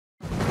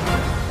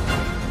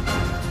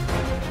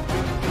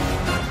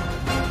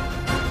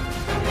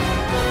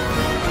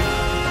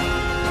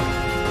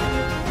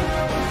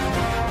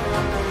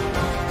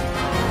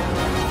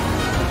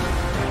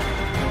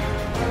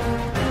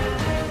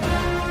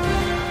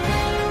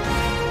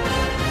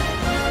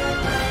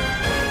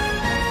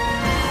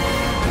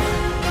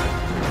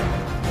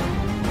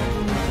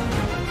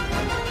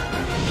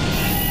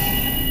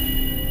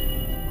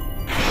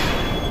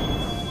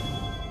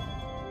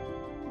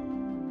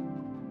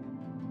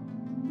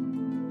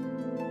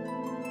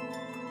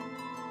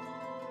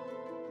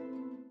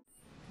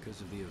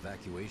because of the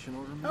evacuation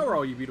order? How are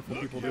all you beautiful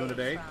people doing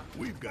today?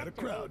 We've got a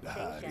crowd to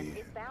hide in.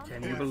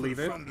 Can you believe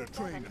it? Front of the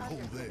train and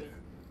hold there.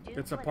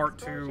 It's a part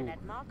 2.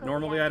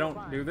 Normally I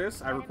don't do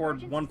this. I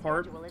record one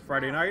part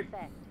Friday night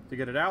to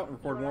get it out and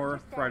record more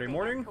Friday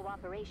morning.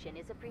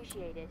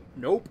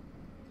 Nope.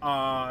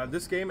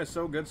 This game is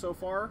so good so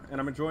far,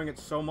 and I'm enjoying it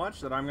so much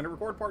that I'm going to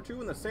record part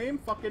 2 in the same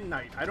fucking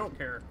night. I don't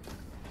care.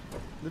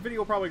 The video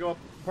will probably go up,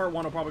 part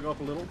 1 will probably go up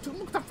a little.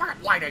 Look at the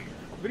fucking lighting!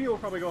 The video will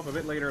probably go up a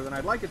bit later than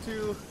I'd like it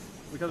to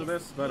because of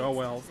this, but oh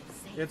well.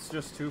 It's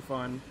just too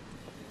fun.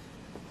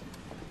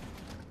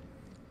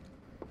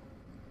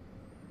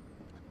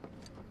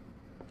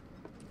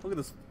 Look at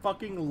this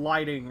fucking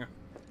lighting.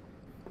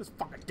 This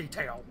fucking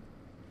detail.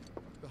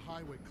 The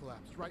highway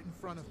collapsed right in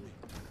front of me.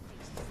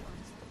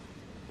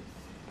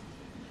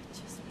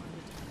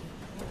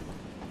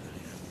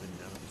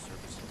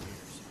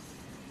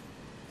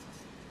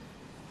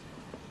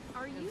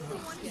 Are you the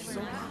one who's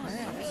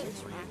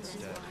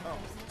Oh,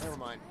 never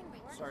mind.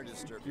 Sorry to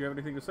disturb Do you have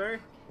anything to say?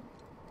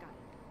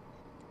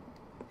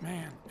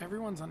 Man,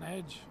 everyone's on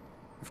edge.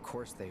 Of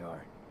course they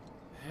are.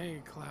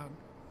 Hey, Cloud.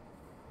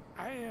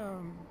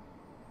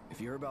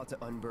 If you're about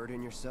to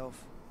unburden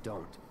yourself,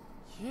 don't.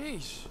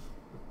 Yeesh.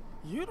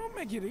 You don't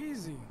make it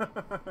easy.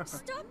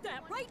 Stop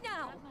that right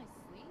now!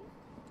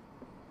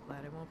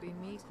 Glad it won't be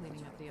me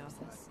cleaning up the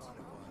office.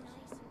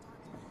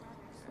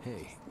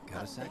 Hey,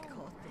 got a sec?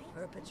 Caught the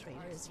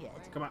perpetrators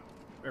yet? Come on.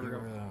 There we go.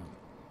 You're,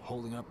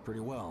 holding up pretty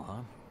well,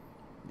 huh?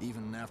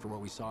 Even after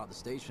what we saw at the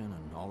station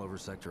and all over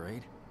Sector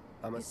 8?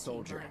 I'm a You see,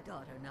 soldier. my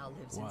daughter now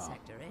lives in Wow.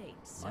 Sector 8,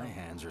 so... My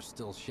hands are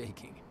still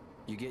shaking.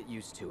 You get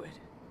used to it.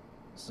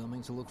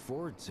 Something to look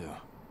forward to.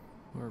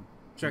 Or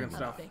Checking Have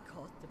stuff. they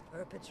caught the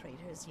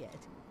perpetrators yet?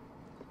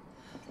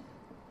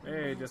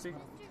 Hey, Jesse.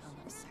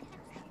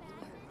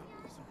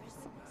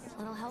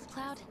 Little help,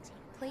 Cloud,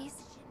 please?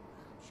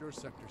 Sure,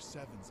 Sector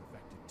 7's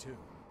affected too.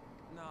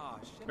 Nah,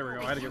 There we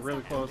go. I had to get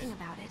really close. Thinking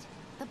about it.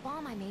 The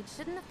bomb I made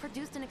shouldn't have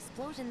produced an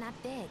explosion that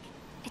big.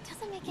 It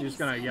doesn't make any You're just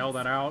gonna sense. yell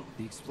that out?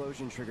 The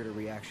explosion triggered a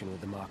reaction with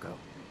the Mako.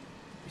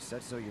 You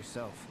said so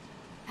yourself.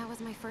 That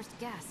was my first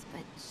guess,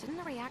 but shouldn't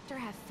a reactor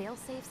have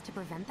fail-safes to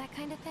prevent that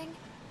kind of thing?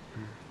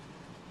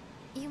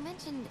 You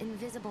mentioned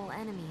invisible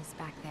enemies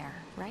back there,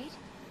 right?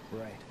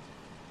 Right.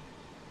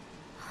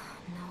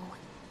 No.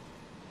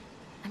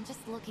 I'm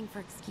just looking for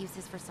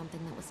excuses for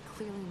something that was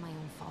clearly my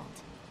own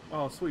fault.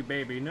 Oh, sweet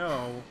baby,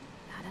 no.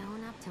 Gotta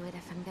own up to it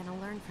if I'm gonna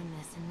learn from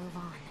this and move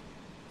on.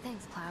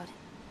 Thanks, Cloud.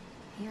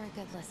 You're a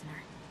good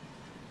listener.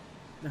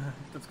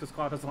 That's because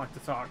Cloud doesn't like to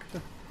talk.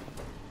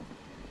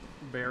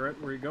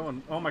 Barrett, where you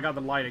going? Oh my god,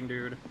 the lighting,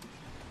 dude.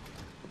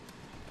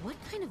 What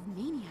kind of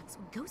maniacs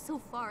would go so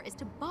far as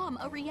to bomb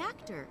a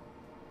reactor?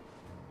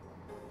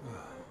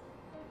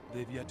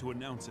 They've yet to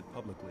announce it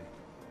publicly,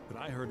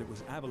 but I heard it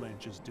was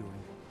Avalanche's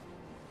doing.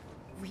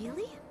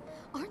 Really?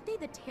 Aren't they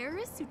the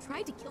terrorists who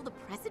tried to kill the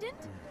president?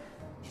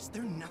 Is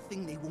there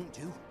nothing they won't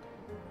do?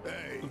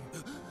 Hey,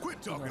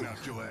 quit talking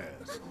out your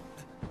ass.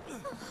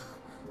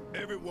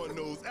 Everyone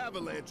knows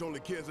Avalanche only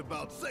cares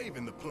about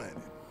saving the planet.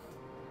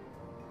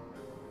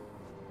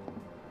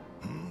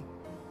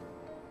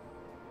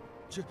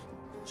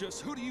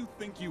 Just who do you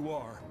think you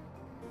are?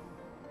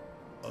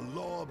 A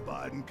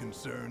law-abiding,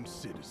 concerned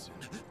citizen.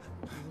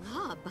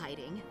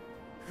 Law-abiding?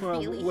 Well,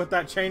 Really? with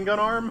that chain gun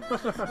arm?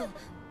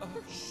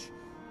 Shh.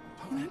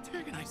 Don't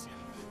antagonize him.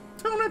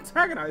 Don't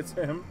antagonize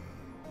him.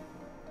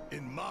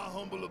 In my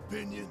humble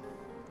opinion,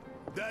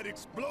 that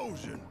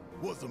explosion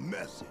was a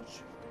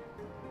message.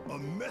 A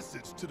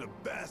message to the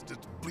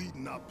bastards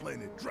bleeding our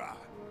planet dry.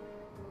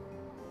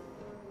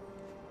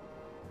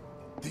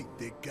 Think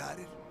they got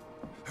it?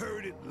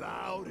 Heard it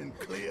loud and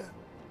clear?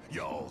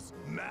 Y'all's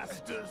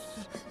masters?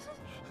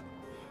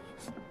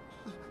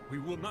 We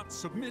will not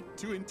submit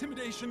to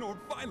intimidation or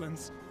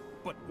violence,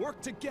 but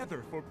work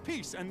together for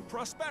peace and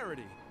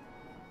prosperity.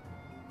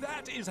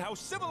 That is how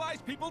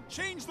civilized people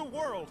change the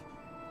world.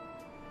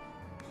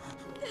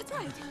 That's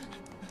right.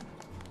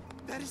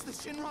 That is the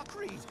Shinra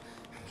Creed.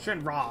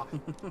 Shinra.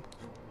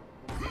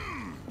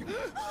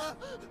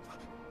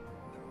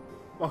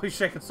 Oh, he's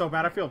shaking so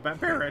bad I feel bad.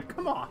 Barrett,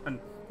 come on.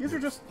 These are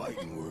just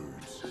fighting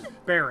words.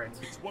 Barrett.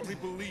 It's what we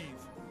believe.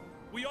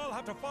 We all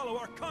have to follow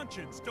our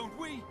conscience, don't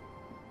we?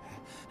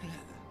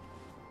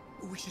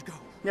 We should go.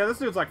 Yeah, this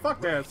dude's like,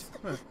 fuck this.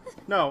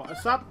 No,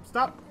 stop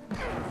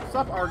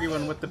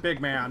arguing with the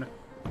big man.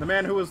 The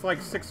man who is like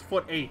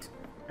 6'8"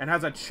 and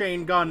has a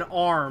chain gun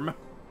arm.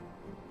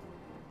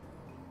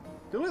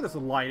 Dude, look at this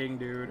lighting,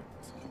 dude.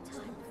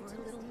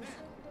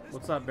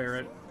 What's up,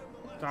 Barrett?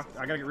 I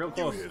gotta get real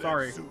close.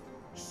 Sorry.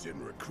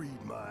 Shinra Creed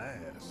my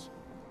ass.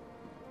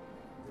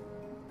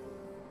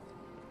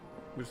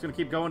 We're just gonna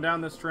keep going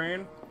down this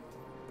train.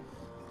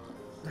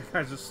 That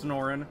guy's just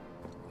snoring.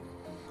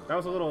 That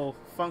was a little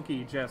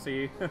funky,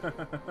 Jesse.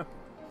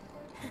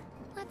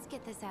 Let's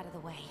get this out of the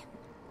way.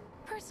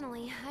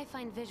 Personally, I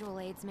find visual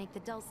aids make the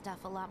dull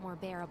stuff a lot more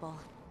bearable.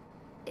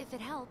 If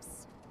it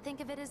helps, think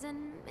of it as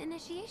an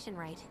initiation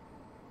rite.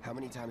 How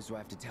many times do I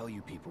have to tell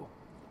you people?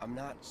 I'm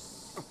not...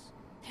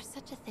 There's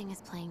such a thing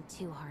as playing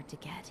too hard to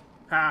get.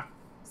 Ha!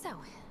 So,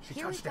 She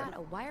here we've touched him. got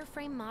a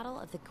wireframe model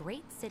of the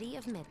great city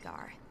of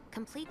Midgar,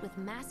 complete with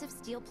massive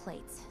steel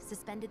plates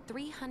suspended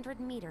 300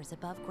 meters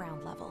above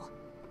ground level,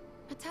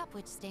 atop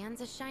which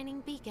stands a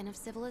shining beacon of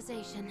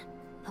civilization.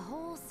 The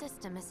whole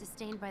system is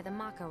sustained by the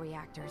Mako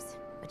reactors,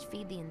 which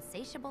feed the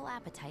insatiable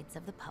appetites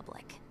of the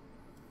public.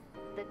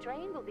 The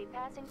train will be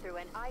passing through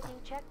an ID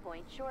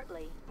checkpoint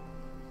shortly.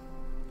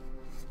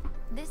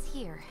 This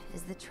here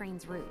is the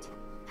train's route.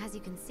 As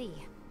you can see,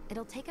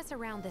 it'll take us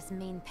around this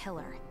main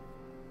pillar.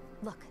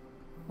 Look,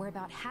 we're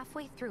about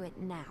halfway through it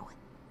now.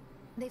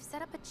 They've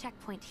set up a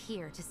checkpoint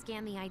here to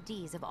scan the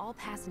IDs of all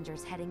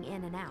passengers heading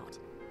in and out.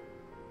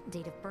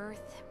 Date of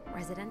birth,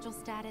 residential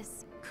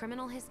status,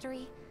 criminal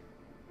history,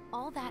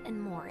 all that and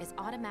more is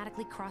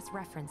automatically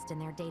cross-referenced in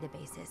their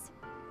databases.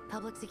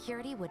 Public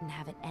security wouldn't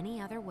have it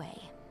any other way.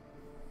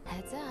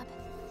 Heads up.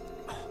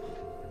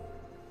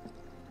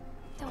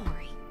 Don't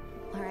worry,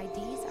 our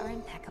IDs are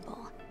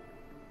impeccable.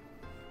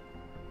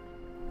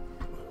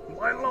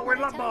 Why lower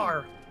the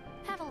bar?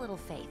 Have a little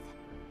faith.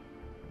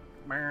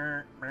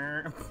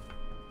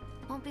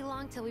 Won't be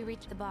long till we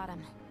reach the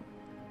bottom.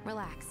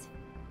 Relax.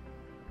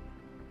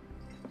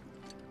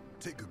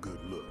 Take a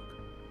good look.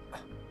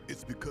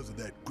 It's because of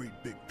that great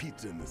big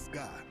pizza in the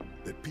sky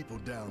that people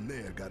down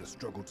there gotta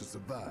struggle to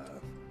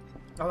survive.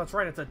 Oh, that's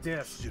right, it's a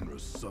dish. Shinra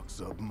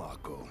sucks up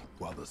Mako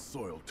while the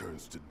soil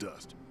turns to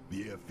dust.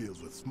 The air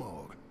fills with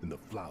smog and the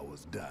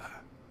flowers die.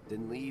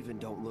 Then leave and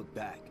don't look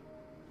back.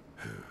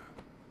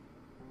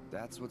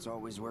 That's what's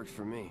always worked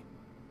for me.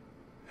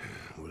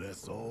 Well,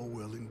 that's all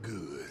well and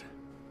good.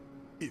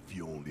 If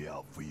you're only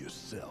out for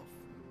yourself.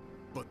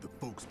 But the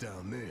folks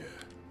down there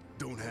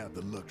don't have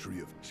the luxury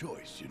of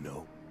choice, you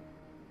know?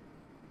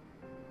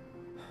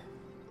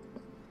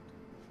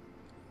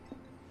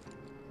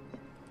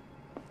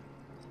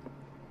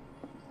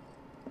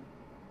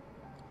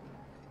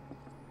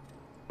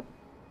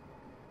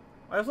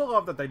 I also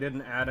love that they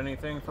didn't add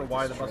anything for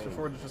why the Buster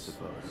Sword is just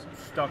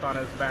stuck on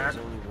his back.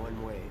 There's only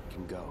one way it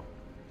can go.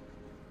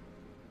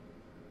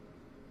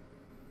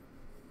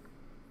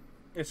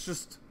 It's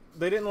just,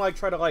 they didn't like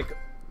try to like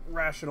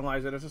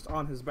rationalize it. It's just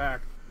on his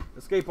back.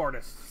 Escape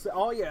artist.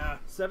 Oh yeah,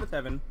 seventh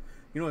heaven.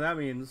 You know what that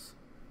means?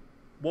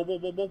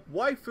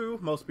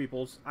 Waifu. Most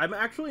people's. I'm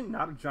actually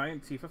not a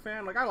giant Tifa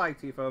fan. Like I like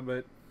Tifa,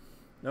 but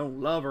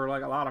don't love her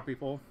like a lot of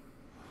people.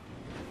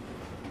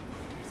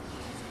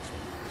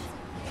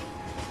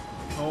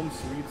 Home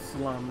Sweet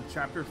Slum,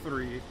 Chapter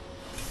 3. Hey,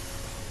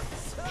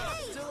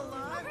 still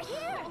alive? Over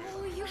here!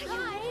 Oh, you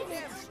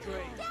guys!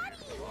 Daddy!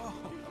 Oh,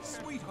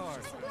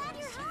 sweetheart. I'm glad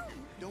you're home.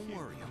 Don't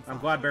worry. I'm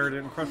glad Barry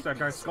didn't crush that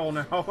guy's skull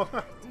now.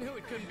 Knew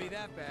it couldn't be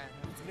that bad.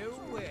 No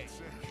way.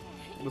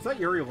 Was that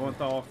Yuri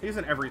Lowenthal? He's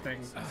in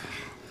everything.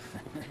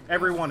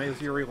 Everyone is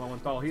Yuri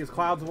Lowenthal. He is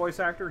Cloud's voice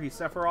actor. He's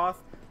Sephiroth.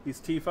 He's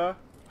Tifa.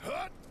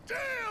 Hot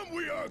damn,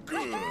 we are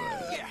good!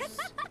 Yes!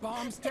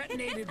 Bombs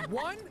detonated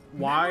 1,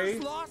 Why?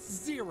 members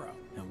lost 0.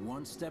 And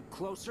one step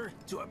closer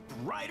to a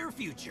brighter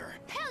future.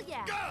 Hell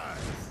yeah! Guys!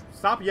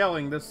 Stop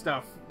yelling this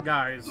stuff,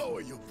 guys. Lower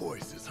your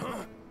voices,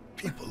 huh?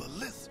 People are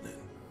listening.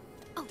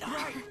 Oh,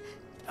 right.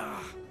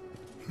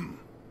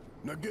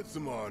 Now get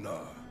some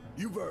R&R.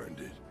 You've earned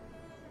it.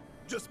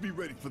 Just be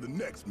ready for the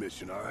next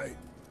mission, all right?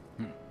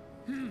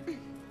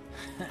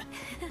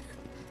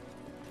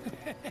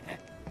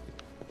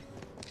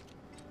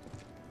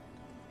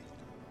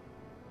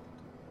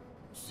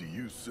 See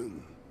you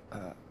soon.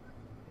 At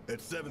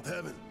 7th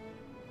Heaven.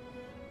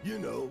 You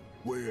know,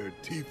 where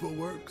Tifa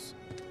works.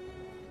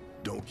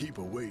 Don't keep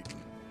her waiting.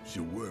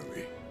 She'll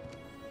worry.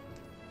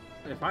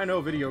 If I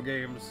know video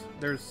games,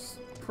 there's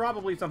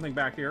probably something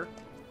back here.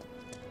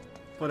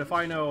 But if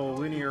I know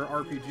linear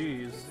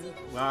RPGs,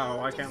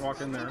 wow, I can't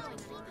walk in there.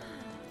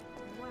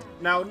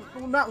 Now,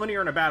 not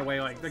linear in a bad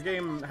way, like, the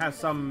game has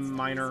some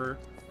minor,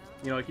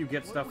 you know, like, you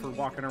get stuff for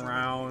walking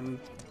around.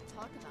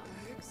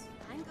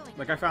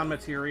 Like, I found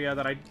materia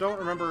that I don't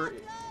remember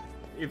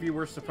if you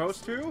were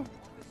supposed to.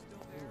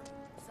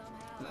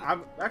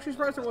 I'm actually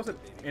surprised there wasn't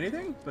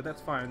anything, but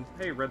that's fine.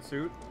 Hey, red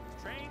suit.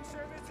 Train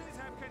services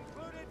have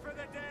concluded for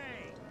the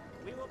day.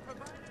 We will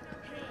provide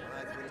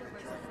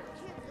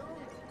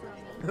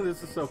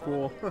This is so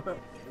cool.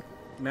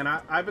 Man,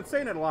 I've been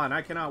saying it a lot, and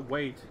I cannot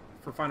wait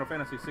for Final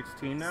Fantasy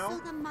XVI now. So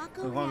the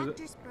Mako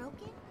reactor's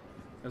broken?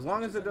 As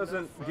long as it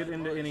doesn't get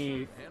into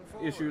any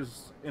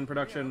issues in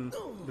production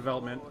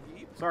development.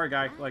 Sorry,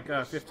 guy, like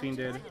 15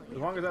 did. As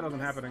long as that doesn't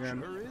happen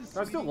again.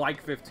 I still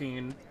like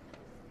 15.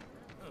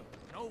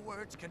 No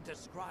words can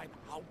describe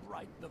how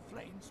bright the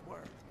flames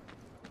were.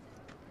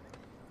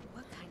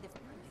 What kind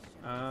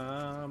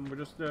of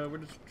We're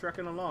just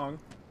trekking along.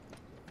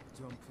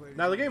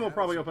 Now the game will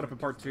probably open up in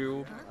part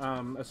 2,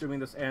 assuming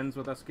this ends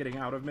with us getting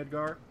out of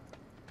Midgar.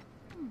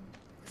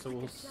 So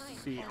we'll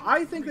see.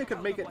 I think they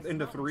could make it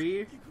into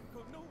 3,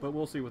 but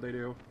we'll see what they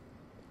do.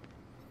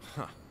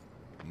 Huh.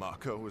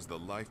 Mako is the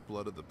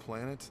lifeblood of the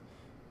planet?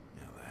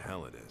 Yeah, the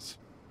hell it is.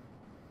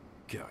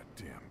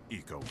 Goddamn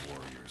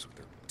eco-warriors with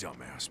their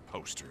dumbass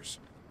posters.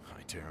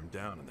 I tear them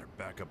down and they're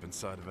back up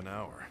inside of an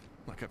hour.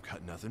 Like I've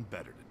got nothing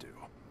better to do.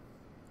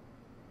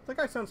 That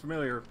guy sounds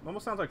familiar.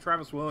 Almost sounds like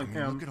Travis I mean,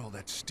 Willingham. look at all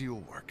that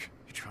steel work.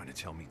 You trying to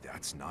tell me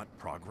that's not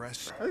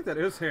progress? I think that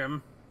is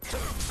him.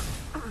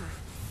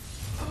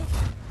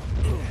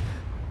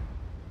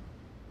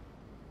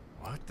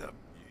 What the?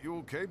 You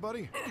okay,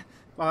 buddy?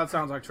 Oh, that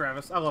sounds like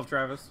Travis. I love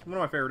Travis. One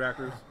of my favorite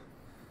actors.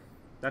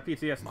 That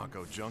PTS.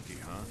 Mako junkie,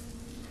 huh?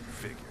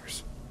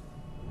 Figures.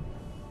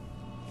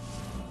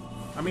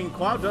 I mean,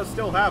 Cloud does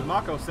still have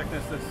Mako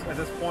sickness at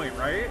this point,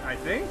 right? I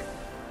think?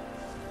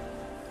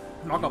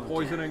 Mako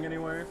poisoning,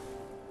 anyway.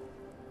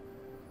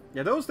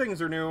 Yeah, those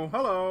things are new.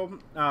 Hello.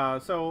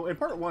 So, in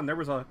part 1, there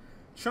was a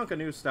chunk of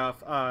new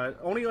stuff.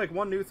 Only, like,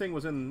 one new thing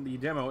was in the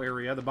demo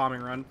area, the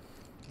bombing run.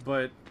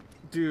 But,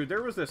 dude,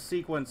 there was this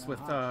sequence with,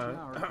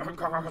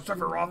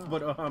 Sephiroth,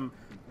 but,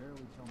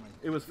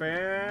 it was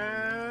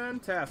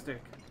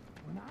fantastic.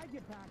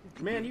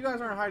 Man, you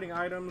guys aren't hiding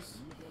items.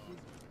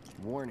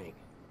 Warning.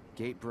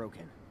 Gate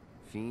broken.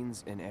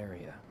 Fiends in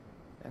area.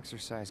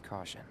 Exercise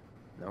caution.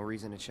 No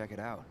reason to check it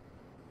out.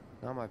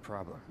 Not my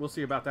problem. We'll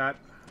see about that.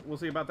 We'll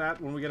see about that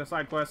when we get a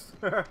side quest.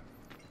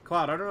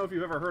 Cloud, I don't know if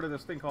you've ever heard of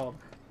this thing called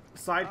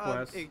side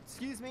quest.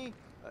 Excuse me?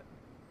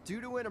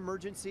 Due to an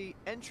emergency,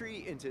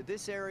 entry into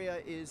this area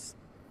is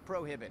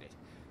prohibited.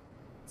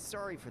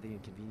 Sorry for the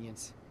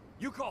inconvenience.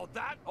 You call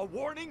that a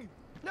warning?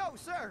 No,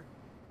 sir!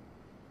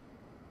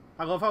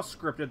 I love how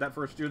scripted that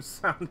first dude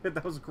sounded.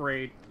 That was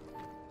great.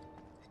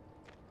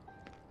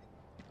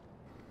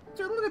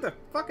 Dude, look at the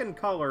fucking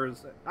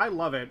colors. I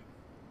love it.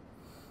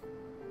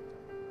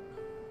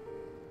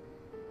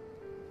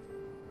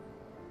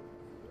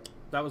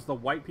 That was the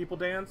white people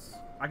dance.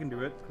 I can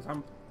do it,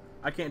 because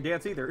I can't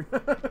dance either.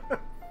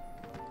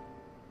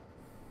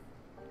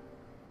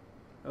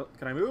 Oh,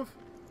 can I move?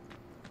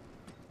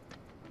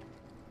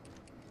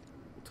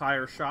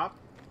 Tire shop.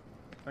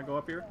 Can I go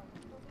up here?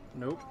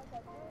 Nope.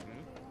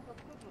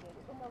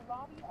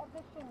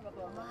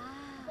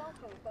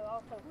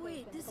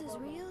 Wait, this is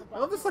real? I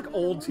love this, like,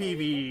 old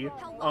TV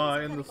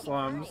in the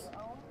slums.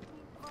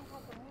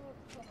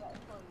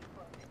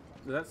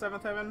 Is that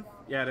 7th Heaven?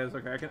 Yeah, it is.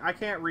 Okay, I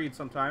can't read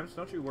sometimes.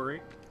 Don't you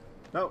worry.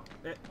 No,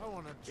 it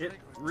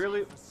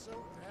really...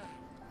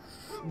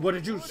 What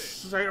did you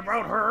say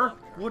about her?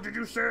 What did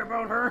you say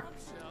about her?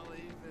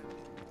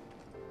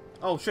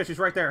 Oh, shit, she's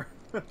right there.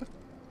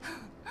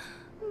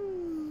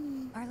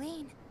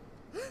 Arlene.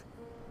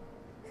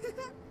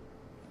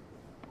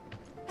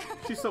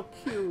 She's so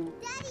cute.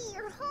 Daddy,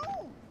 you're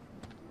home.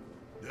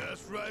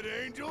 That's right,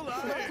 Angel.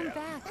 Welcome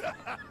back.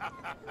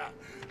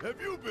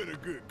 Have you been a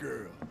good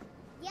girl?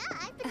 Yeah,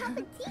 I've been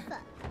helping Tifa.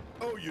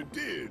 Oh, you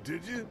did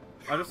you?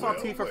 I just saw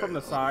Tifa from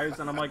the size,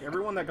 and I'm like,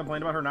 everyone that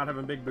complained about her not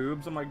having big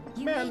boobs, I'm like,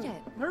 man,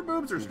 her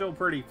boobs are still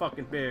pretty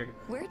fucking big.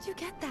 Where'd you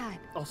get that?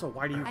 Also,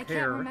 why do you I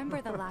care? can't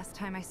remember the last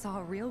time I saw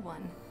a real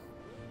one.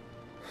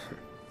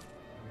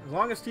 As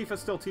long as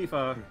Tifa's still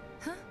Tifa.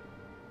 Huh?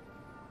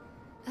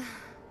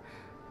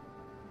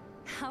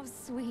 How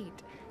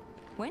sweet.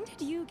 When did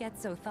you get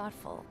so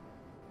thoughtful?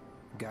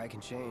 Guy can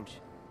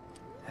change.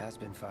 Has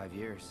been 5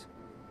 years.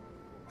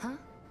 Huh?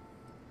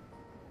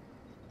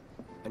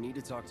 I need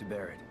to talk to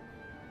Barrett.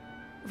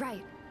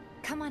 Right.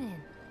 Come on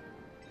in.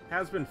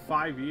 Has been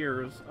 5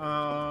 years.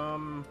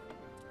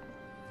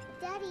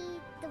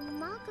 Daddy, the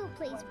Mako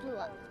place blew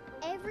up.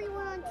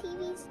 Everyone on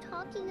TV's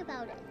talking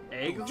about it.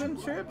 Eggs and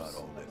chips? About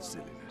all that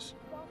silliness.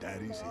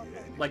 Daddy's here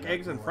and Like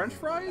eggs and French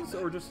fries,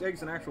 or just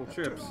eggs and actual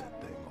chips? Turn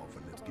that thing off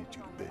and let's get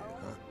you to bed,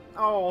 huh?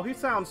 Oh, he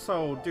sounds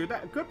so... Dude,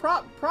 that good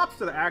props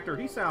to the actor.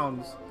 He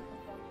sounds...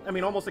 I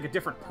mean, almost like a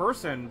different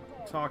person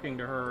talking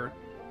to her.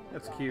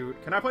 That's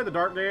cute. Can I play the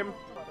dart game?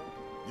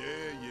 Yeah,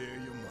 your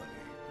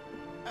money.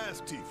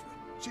 Ask Tifa.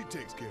 She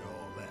takes care of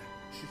all that.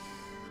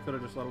 Could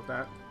have just led with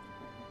that.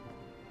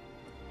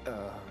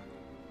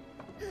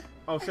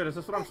 Oh shit, is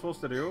this what I'm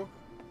supposed to do?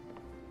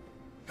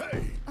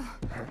 Hey!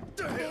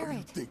 The hell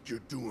you think you're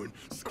doing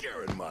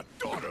scaring my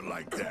daughter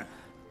like that?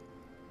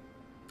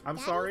 I'm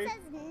Daddy sorry.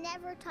 says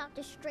never talk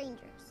to strangers.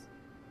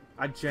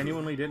 I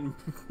genuinely didn't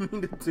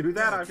mean to do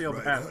that. I feel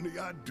right, bad. Honey,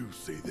 I do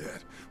say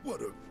that. What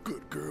a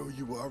good girl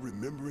you are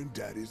remembering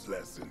Daddy's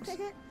lessons.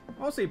 I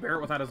want to see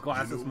Barrett without his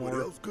glasses you know more.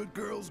 What else good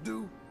girls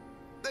do?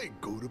 They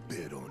go to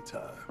bed on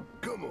time.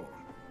 Come on.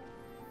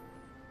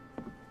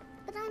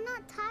 But I'm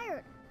not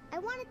tired. I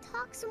want to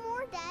talk some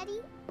more, Daddy.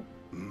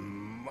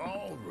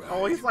 All right.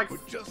 Oh, he's like,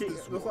 but just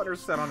this letter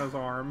set on his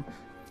arm.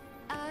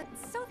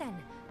 So then,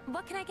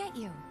 what can I get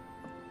you?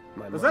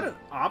 Is that an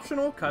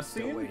optional Still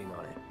cutscene? waiting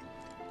on it.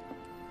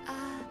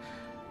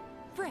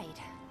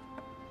 Right.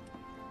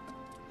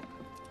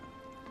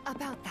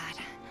 About that.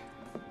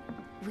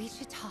 We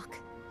should talk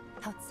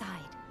outside.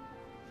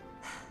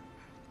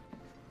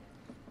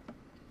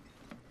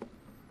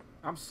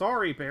 I'm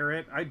sorry,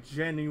 Barrett. I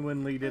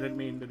genuinely didn't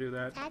mean to do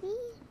that. Daddy,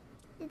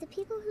 did the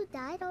people who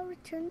died all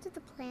return to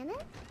the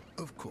planet?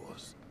 Of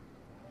course.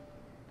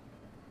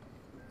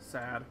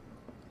 Sad.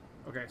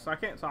 Okay, so I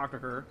can't talk to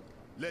her.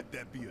 Let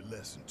that be a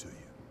lesson to you.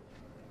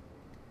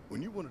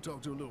 When you want to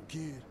talk to a little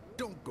kid,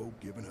 don't go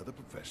giving her the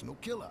professional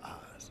killer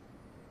eyes.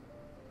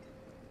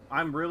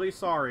 I'm really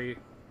sorry.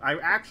 I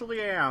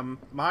actually am.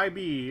 My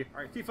bee.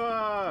 Alright,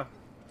 Tifa!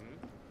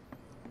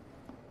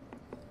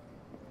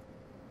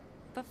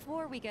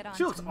 Before we get on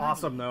She looks to money,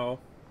 awesome, though.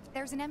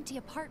 There's an empty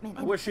apartment.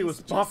 I wish she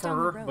was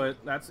buffer, but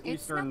that's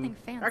it's Eastern. Nothing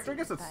fancy, Actually, I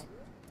guess it's.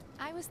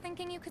 I was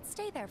thinking you could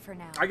stay there for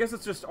now. I guess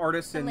it's just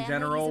artists in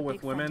general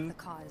with women. The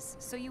cause,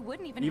 so you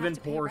wouldn't even Even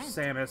have to pay poor rent.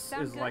 Samus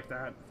Sound is good? like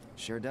that.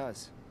 Sure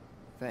does.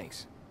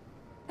 Thanks.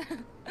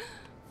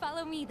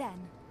 Follow me then.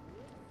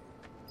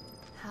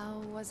 How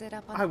was it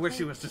up on I the wish she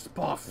plate? was just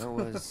buff. That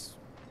was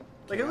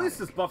like at least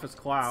as buff as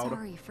Cloud.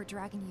 Sorry for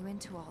dragging you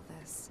into all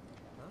this.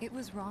 It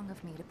was wrong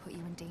of me to put you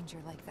in danger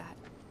like that.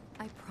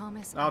 I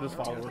promise. I'll just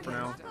follow her for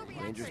now.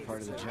 Danger's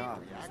part of the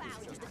job.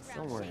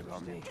 Don't worry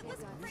about me.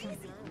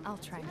 I'll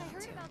try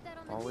not to.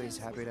 Always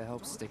happy to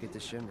help stick it to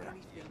Shinra.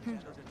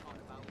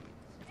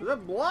 Is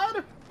that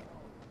blood?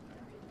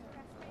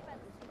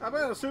 I'm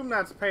gonna assume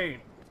that's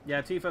paint.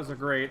 Yeah, Tifa's a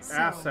great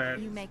asset.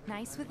 You make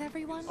nice with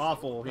everyone?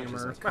 Awful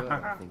humor.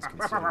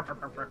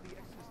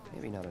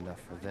 Maybe not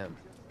enough for them.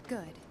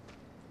 Good.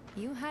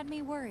 You had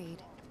me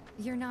worried.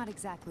 You're not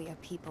exactly a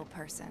people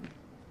person.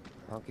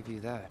 I'll give you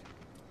that.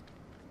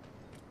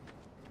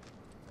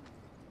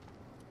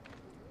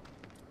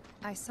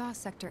 I saw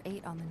Sector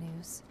 8 on the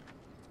news.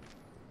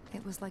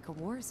 It was like a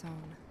war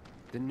zone.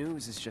 The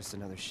news is just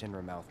another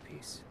Shinra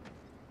mouthpiece.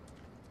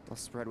 They'll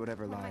spread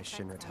whatever lies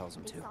Shinra tells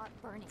them to.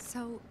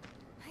 So,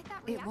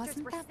 it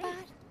wasn't that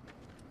bad?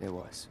 It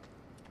was.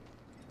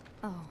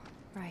 Oh,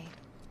 right.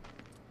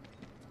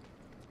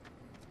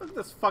 Look at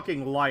this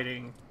fucking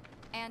lighting.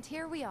 And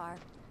here we are.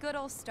 Good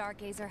old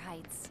Stargazer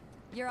Heights.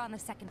 You're on the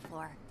second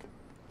floor.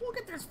 Look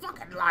at this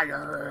fucking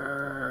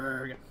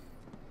lighting.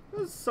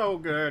 This is so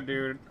good,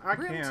 dude. I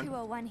Room can't.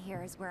 201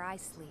 here is where I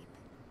sleep.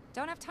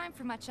 Don't have time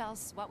for much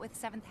else, what with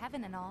 7th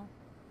Heaven and all.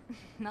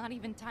 Not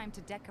even time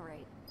to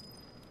decorate.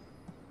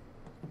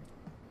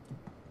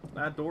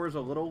 That door's a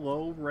little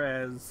low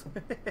res.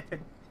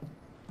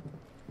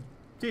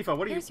 Tifa,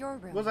 what do you... Here's your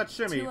room. What's that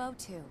shimmy?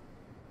 202.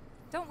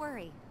 Don't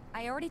worry.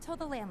 I already told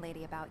the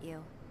landlady about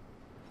you.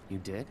 You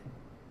did?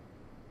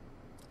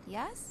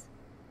 Yes?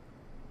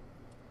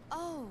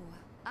 Oh,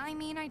 I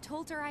mean, I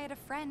told her I had a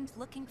friend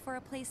looking for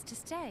a place to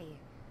stay.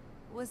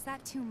 Was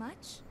that too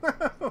much?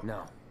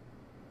 No.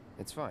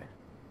 It's fine.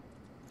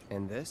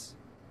 And this?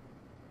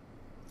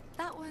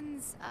 That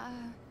one's,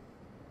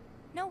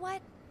 know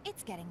what?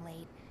 It's getting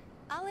late.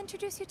 I'll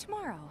introduce you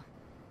tomorrow.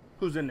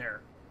 Who's in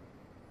there?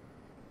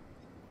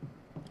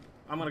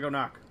 I'm gonna go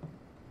knock.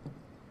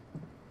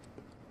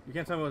 You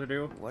can't tell me what to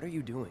do. What are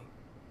you doing?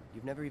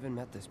 You've never even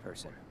met this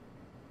person.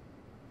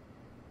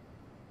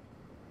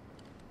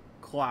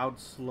 Cloud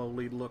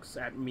slowly looks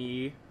at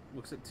me.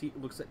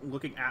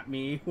 Looking at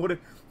me. What?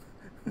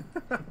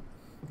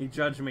 He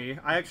judged me.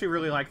 I actually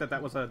really like that.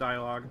 That was a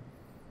dialogue.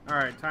 All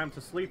right, time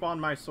to sleep on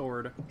my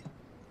sword.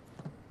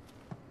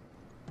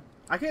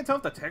 I can't tell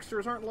if the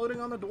textures aren't loading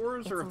on the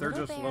doors or if they're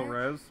just low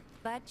res.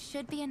 But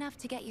should be enough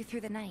to get you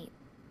through the night.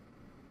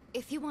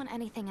 If you want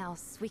anything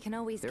else, we can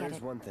always get it.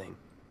 There's one thing.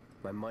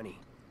 My money.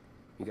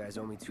 You guys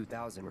owe me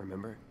 2,000,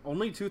 remember?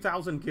 Only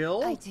 2,000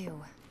 gil? I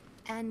do.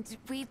 And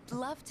we'd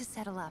love to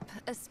settle up,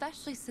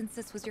 especially since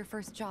this was your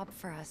first job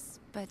for us,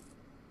 but...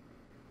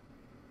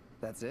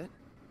 That's it?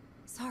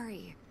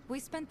 Sorry. We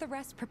spent the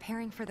rest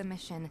preparing for the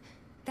mission.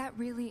 That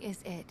really is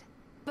it.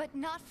 But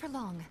not for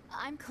long.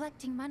 I'm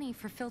collecting money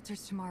for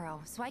filters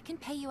tomorrow, so I can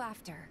pay you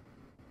after.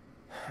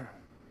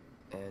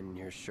 And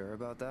you're sure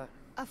about that?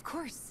 Of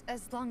course,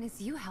 as long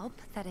as you help,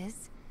 that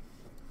is.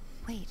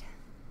 Wait,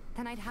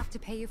 then I'd have to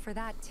pay you for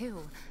that too.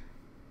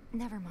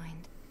 Never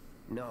mind.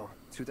 No,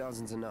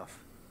 2,000's enough.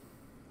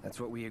 That's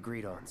what we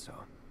agreed on, so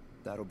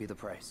that'll be the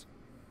price.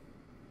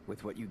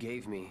 With what you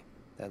gave me,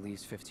 that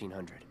leaves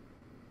 1,500.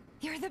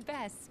 You're the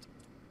best.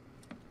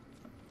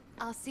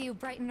 I'll see you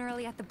bright and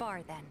early at the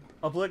bar then.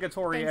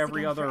 Obligatory Thanks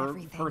every again for other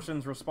everything.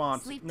 person's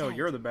response. Sleep No, tight.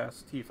 you're the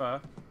best,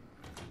 Tifa.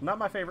 Not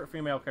my favorite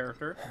female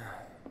character.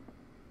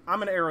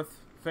 I'm an Aerith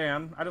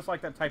fan. I just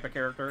like that type of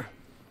character.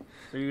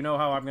 So you know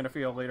how I'm going to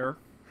feel later.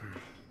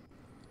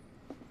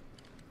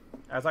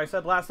 As I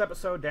said last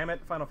episode, damn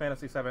it, Final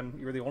Fantasy VII,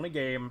 you're the only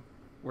game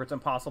where it's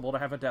impossible to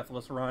have a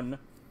deathless run.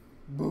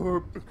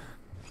 Boop.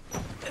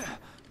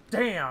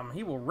 Damn,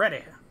 he will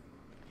ready.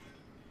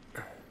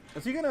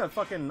 Is he gonna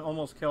fucking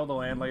almost kill the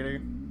landlady?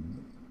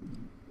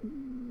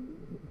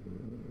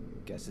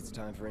 Guess it's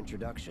time for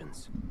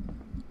introductions.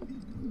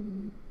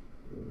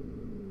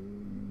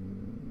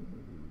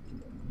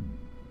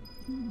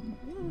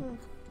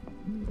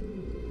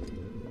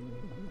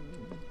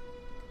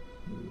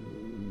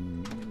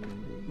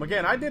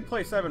 Again, I did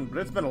play 7, but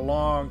it's been a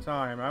long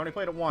time. I only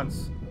played it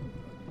once.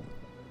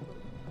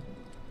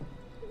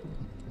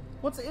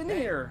 What's in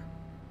here?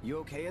 You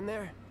okay in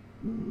there?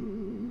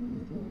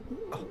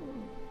 Oh.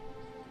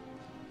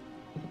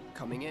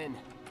 Coming in.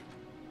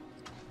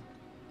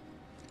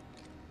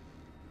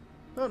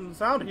 Doesn't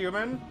sound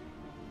human.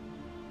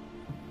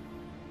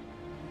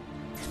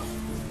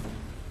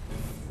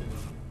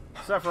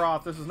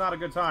 Sephiroth, this is not a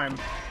good time.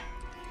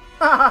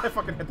 I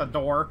fucking hit the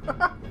door.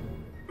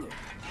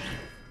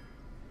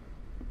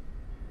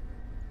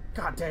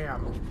 God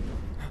damn.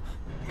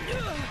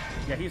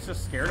 Yeah, he's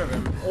just scared of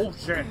him. Oh,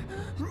 shit.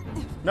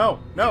 No,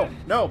 no,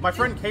 no. My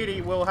friend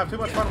Katie will have too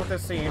much fun with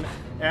this scene,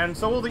 and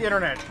so will the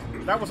internet.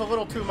 That was a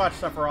little too much,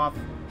 Sephiroth.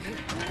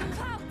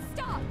 Cloud,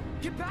 stop!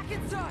 Get back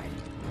inside!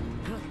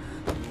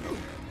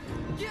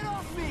 Get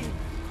off me!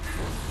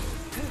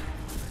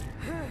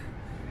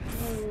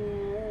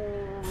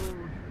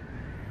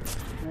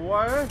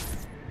 What?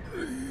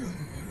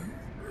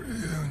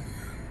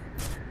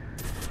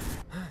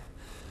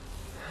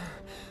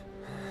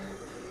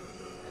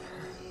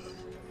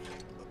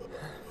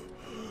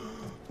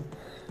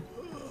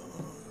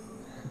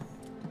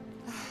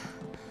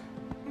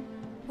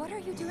 What are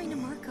you doing to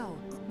Marco?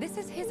 This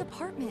is his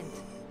apartment.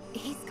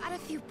 He's got a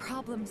few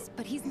problems,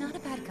 but he's not a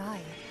bad guy.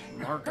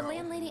 Marco. The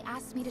landlady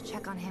asked me to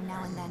check on him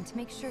now and then to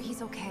make sure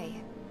he's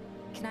okay.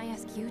 Can I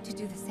ask you to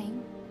do the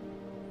same?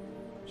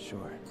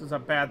 Sure. This is a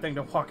bad thing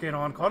to walk in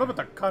on. Caught him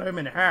to cut him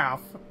in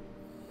half.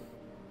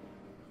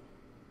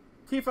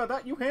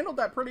 Tifa, you handled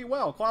that pretty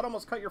well. Claude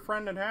almost cut your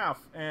friend in half,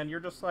 and you're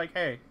just like,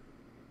 hey,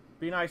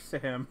 be nice to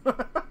him.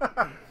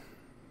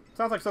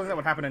 Sounds like something that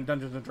would happen in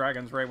Dungeons &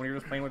 Dragons, right? When you're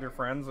just playing with your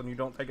friends and you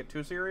don't take it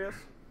too serious.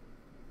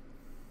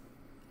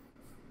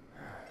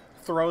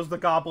 Throws the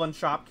goblin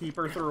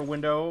shopkeeper through a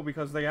window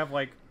because they have,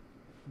 like,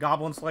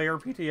 Goblin Slayer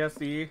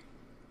PTSD.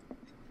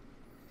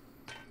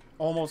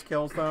 Almost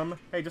kills them.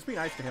 Hey, just be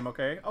nice to him,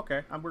 okay?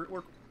 Okay,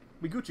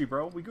 we Gucci,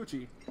 bro. We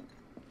Gucci.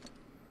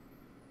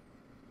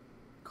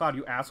 God,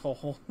 you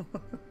asshole.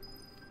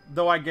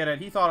 Though I get it.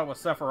 He thought it was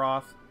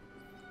Sephiroth.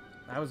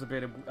 That was a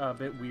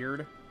bit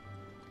weird.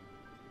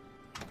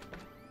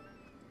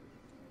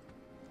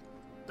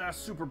 That's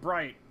super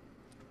bright.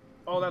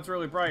 Oh, that's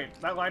really bright.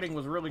 That lighting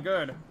was really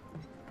good.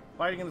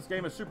 Lighting in this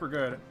game is super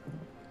good.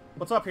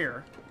 What's up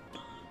here?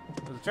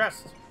 There's a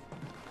chest.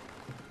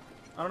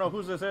 I don't know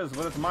whose this is,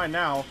 but it's mine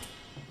now.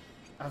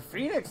 A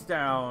phoenix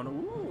down.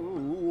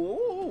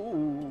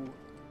 Ooh.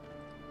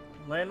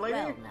 Landlady?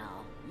 Well,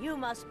 now, you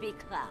must be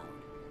Cloud.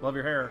 Love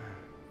your hair.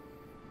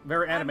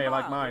 Very anime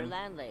like mine. Your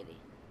landlady.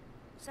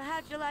 So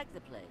how'd you like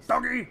the place?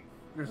 Doggy!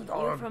 There's a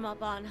dog. You from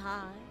up on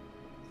high?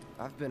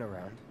 I've been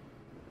around.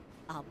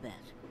 I'll bet.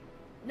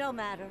 No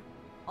matter.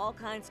 All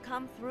kinds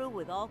come through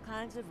with all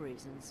kinds of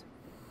reasons.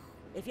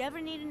 If you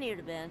ever need an ear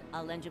to bend,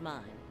 I'll lend you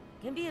mine.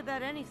 Can be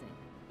about anything.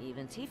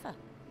 Even Tifa.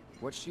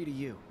 What's she to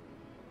you?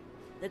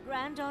 The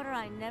granddaughter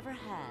I never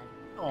had.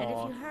 Aww. And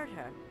if you hurt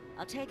her,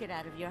 I'll take it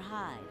out of your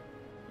hide.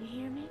 You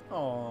hear me?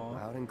 Aww.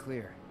 Loud and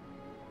clear.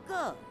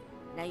 Good.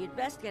 Now you'd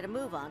best get a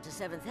move on to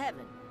 7th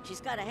Heaven.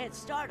 She's got a head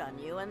start on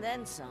you and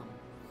then some.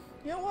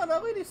 You know what?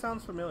 That lady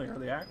sounds familiar.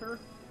 The actor?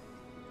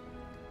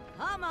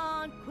 Come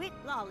on, quit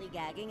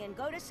lollygagging and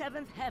go to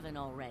 7th Heaven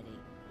already.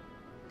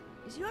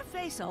 Is your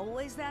face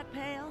always that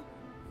pale?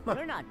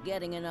 You're not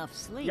getting enough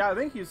sleep. Yeah, I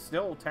think he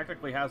still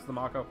technically has the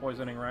Mako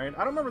poisoning, right?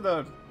 I don't remember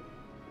the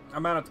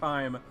amount of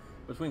time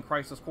between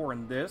Crisis Core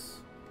and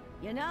this.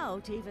 You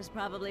know, Tifa's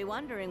probably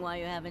wondering why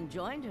you haven't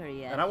joined her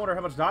yet. And I wonder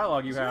how much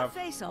dialogue you have. Is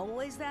your face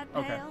always that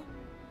pale? Okay.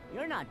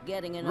 You're not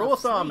getting enough Rule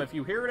of thumb, sleep. if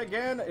you hear it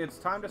again, it's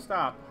time to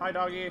stop. Hi,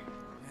 doggy.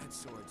 That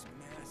sword's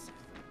massive.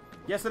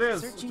 Yes, it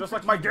is. Just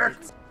like my dick.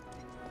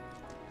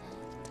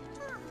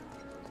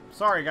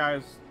 Sorry,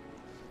 guys.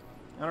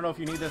 I don't know if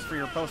you need this for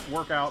your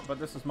post-workout, but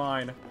this is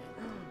mine.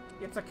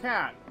 It's a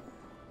cat.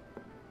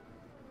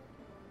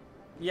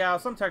 Yeah,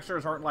 some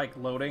textures aren't, like,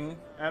 loading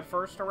at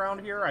first around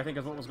here, I think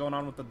is what was going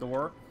on with the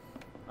door.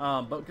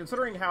 But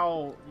considering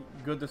how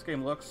good this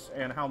game looks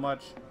and how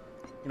much,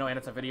 you know, and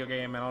it's a video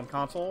game and on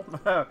console,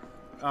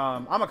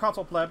 I'm a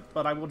console pleb,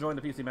 but I will join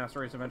the PC Master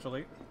Race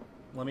eventually.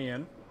 Let me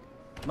in.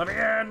 Let me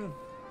in!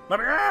 Let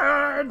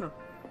me in!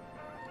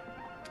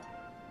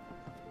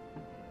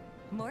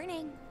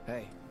 Morning.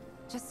 Hey.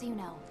 Just so you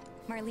know,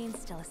 Marlene's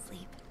still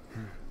asleep.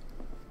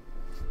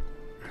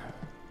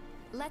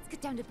 Let's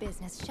get down to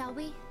business, shall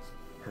we?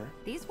 Huh?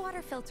 These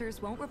water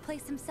filters won't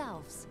replace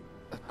themselves.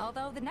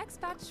 Although the next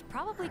batch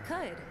probably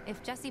could,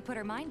 if Jessie put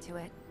her mind to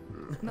it.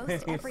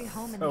 Most every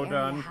home in the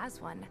area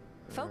has one.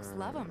 Folks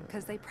love them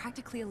because they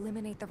practically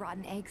eliminate the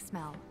rotten egg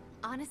smell.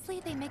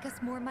 Honestly, they make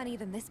us more money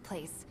than this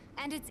place.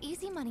 And it's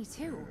easy money,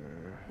 too.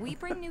 We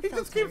bring new filters,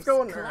 just keeps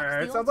going, collect the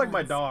it sounds old like my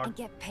ones, dog. and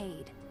get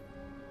paid.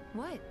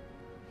 What?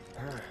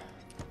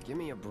 Give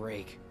me a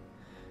break.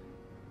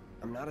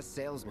 I'm not a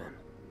salesman.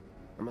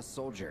 I'm a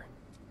soldier.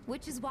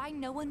 Which is why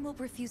no one will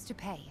refuse to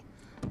pay.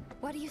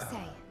 What do you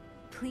say?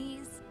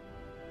 Please?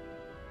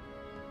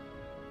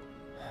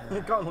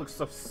 The gun looks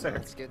so sick.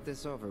 Let's get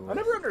this over with. I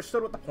never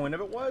understood what the point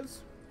of it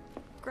was.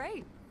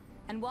 Great.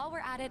 And while we're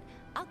at it,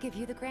 I'll give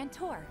you the grand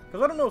tour.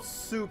 Because I don't know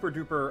super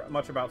duper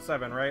much about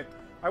 7, right?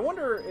 I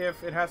wonder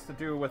if it has to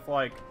do with,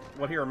 like,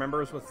 what he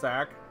remembers with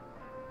Zack.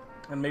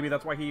 And maybe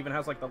that's why he even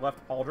has, like, the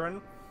left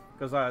pauldron.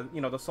 Because, you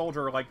know, the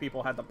soldier-like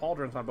people had the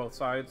pauldrons on both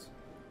sides.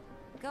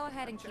 Go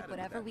ahead and keep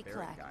whatever we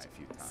collect.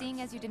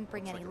 Seeing as you didn't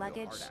bring any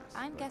luggage,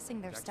 I'm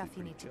guessing there's stuff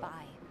you need to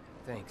buy.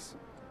 Thanks.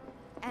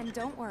 And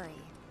don't worry.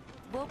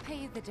 We'll pay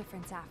you the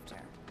difference after.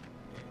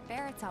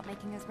 Barrett's out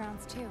making his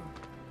rounds, too.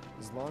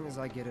 As long as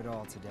I get it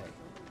all today.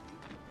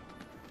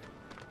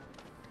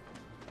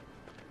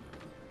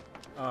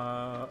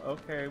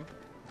 Okay.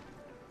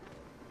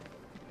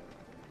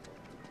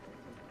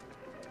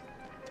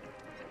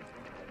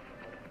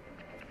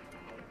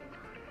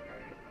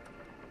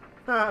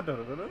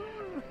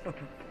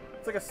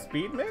 It's like a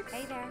speed mix?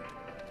 Hey there.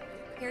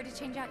 Here to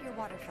change out your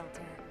water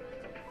filter.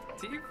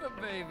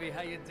 Tifa, baby,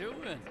 how you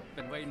doing?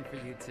 Been waiting for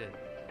you to...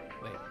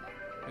 Wait,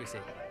 who's he?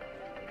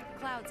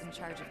 Cloud's in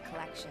charge of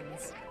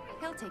collections.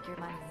 He'll take your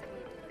money.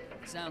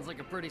 Sounds like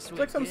a pretty sweet It's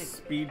like some gig.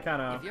 speed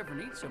kind of... If you ever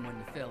need someone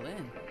to fill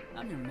in,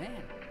 I'm your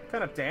man.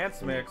 Kind of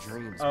dance mix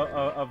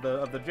of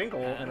the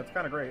jingle, and it's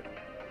kind of great.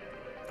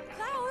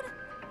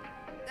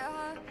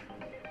 Cloud!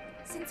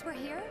 Since we're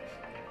here,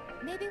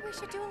 maybe we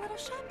should do a little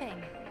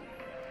shopping.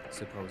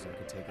 Suppose I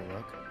could take a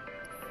look.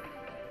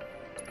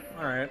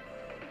 Alright.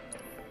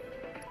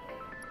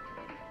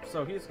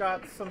 So he's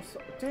got some...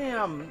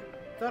 Damn!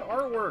 That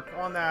artwork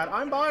on that.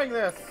 I'm buying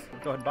this!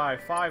 Go ahead and buy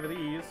 5 of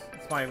these.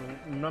 It's my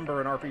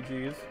number in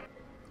RPGs.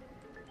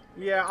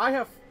 Yeah, I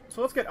have...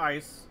 So let's get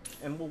ice,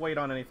 and we'll wait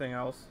on anything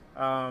else.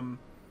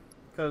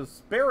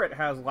 Because Barrett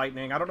has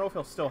lightning. I don't know if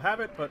he'll still have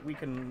it, but we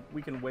can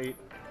wait.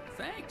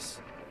 Thanks.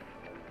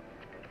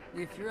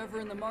 If you're ever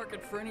in the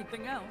market for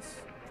anything else,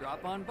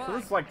 drop on by. So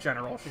this is like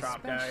general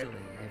shop guy. Especially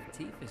if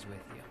Tifa's with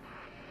you.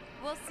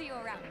 We'll see you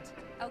around,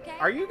 okay?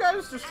 Are you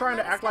guys just trying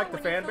to act like the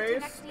fan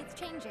base? Next needs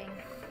changing.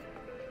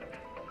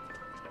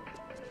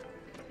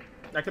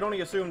 I can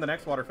only assume the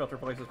next water filter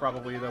place is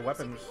probably the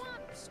weapons.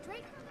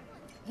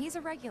 He's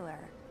a regular.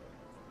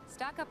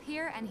 Stock up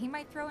here, and he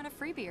might throw in a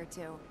freebie or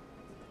two.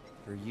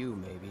 For you,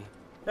 maybe.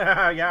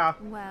 Yeah.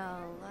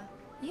 Well,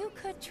 you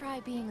could try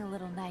being a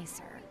little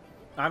nicer.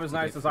 I'm as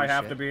nice as I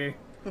have to be.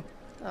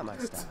 Not my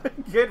style.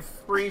 Get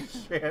free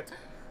shit.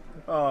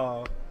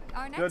 Oh,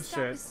 Our next good stop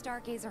shit. is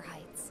Stargazer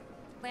Heights.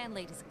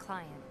 Landlady's a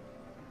client.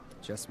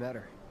 Just met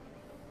her.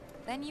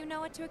 Then you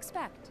know what to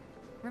expect.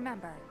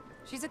 Remember,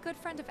 she's a good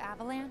friend of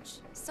Avalanche,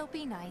 so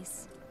be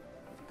nice.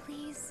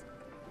 Please.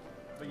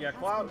 But yeah,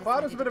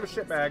 Cloud is a bit of a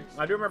shitbag.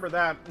 I do remember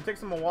that. It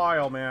takes him a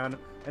while, man.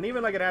 And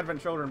even like in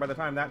Advent Children, by the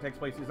time that takes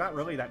place, he's not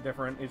really that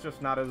different. He's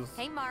just not as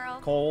Hey,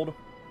 Marl. cold.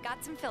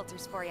 Got some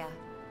filters for you.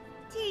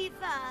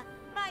 Tifa,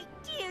 my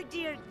dear,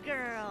 dear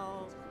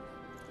girl.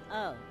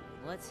 Oh,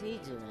 what's he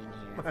doing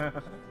here?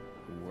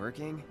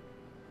 Working?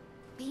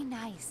 Be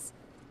nice.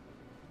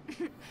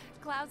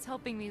 Cloud's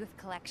helping me with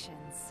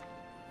collections.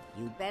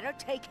 You better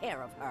take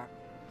care of her.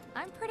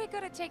 I'm pretty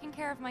good at taking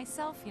care of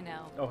myself, you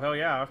know. Oh, hell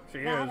yeah, she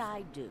That is.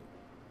 I do.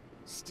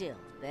 Still,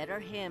 better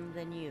him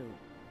than you.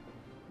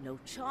 No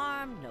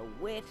charm, no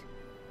wit.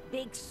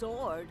 Big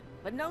sword,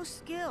 but no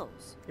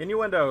skills.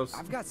 Innuendos.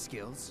 I've got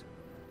skills.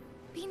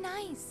 Be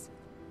nice.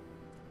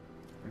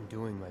 I'm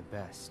doing my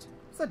best.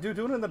 What's that dude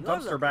doing in the You're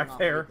dumpster looking back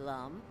awfully there?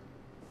 glum.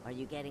 Are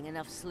you getting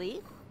enough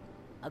sleep?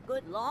 A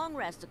good long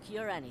rest to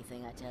cure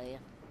anything, I tell you.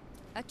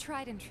 A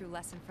tried and true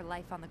lesson for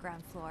life on the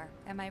ground floor.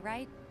 Am I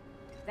right?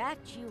 That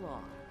you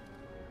are.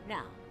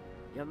 Now,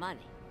 your money.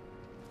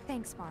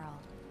 Thanks, Marl.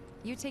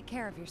 You take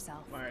care of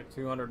yourself. Alright,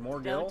 200 more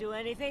gil. Don't do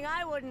anything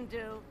I wouldn't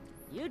do.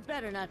 You'd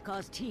better not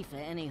cause Tifa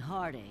any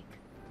heartache.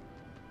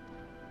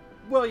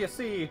 Well, you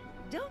see,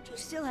 Don't you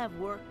still have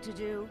work to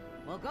do?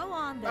 Well, go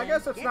on then. I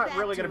guess it's Get not back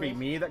really to going to be it.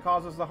 me that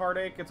causes the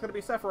heartache. It's going to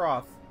be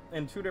Sephiroth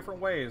in 2 different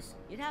ways.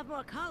 You'd have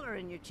more color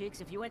in your cheeks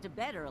if you went to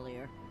bed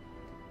earlier.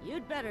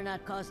 You'd better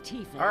not cause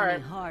Tifa Alright,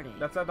 any heartache.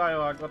 that's that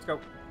dialogue. Let's go.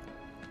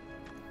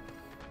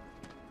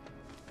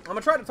 I'm going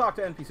to try to talk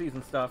to NPCs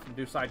and stuff and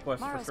do side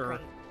quests Marl's for sure.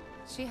 great.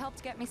 She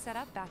helped get me set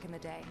up back in the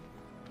day.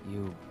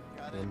 You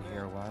been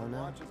here a while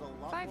now?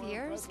 5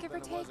 years, give or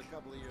take.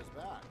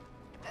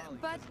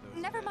 But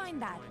never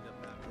mind that.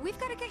 We've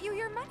got to get you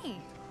your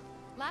money.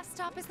 Last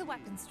stop is the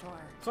weapons store.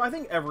 So I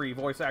think every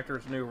voice actor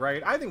is new,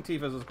 right? I think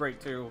Tifa's is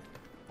great too.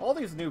 All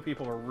these new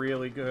people are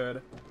really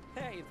good.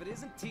 Hey, if it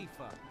isn't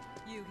Tifa.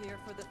 You here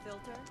for the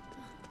filter?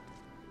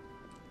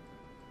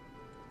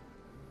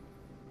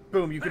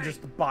 Boom, you could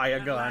just buy a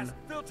That gun. last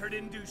filter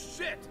didn't do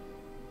shit.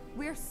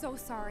 We're so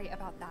sorry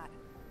about that.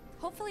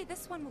 Hopefully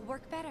this one will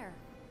work better.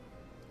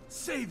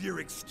 Save your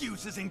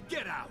excuses and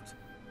get out.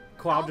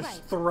 Cloud All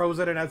just right. throws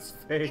it in his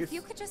face. If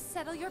you could just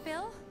settle your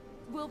bill,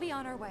 we'll be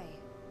on our way.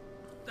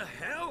 The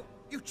hell?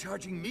 You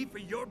charging me for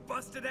your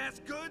busted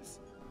ass goods?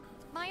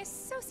 My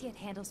associate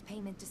handles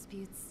payment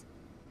disputes.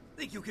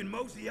 Think you can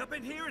mosey up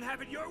in here and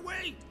have it your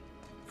way?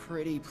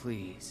 Pretty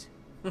please.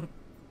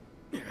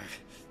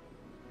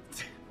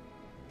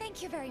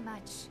 Thank you very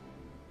much.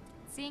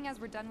 Seeing as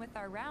we're done with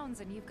our rounds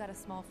and you've got a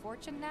small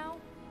fortune now,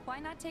 why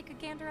not take a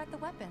gander at the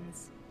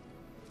weapons?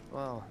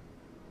 Well,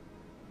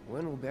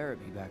 when will Barrett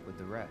be back with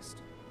the rest?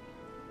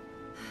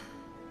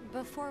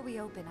 Before we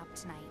open up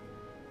tonight.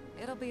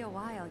 It'll be a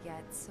while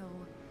yet, so...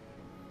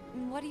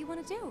 What do you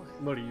want to do?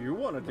 What do you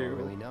want to do? Don't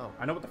really know.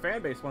 I know what the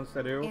fan base wants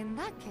to do. In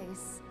that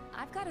case,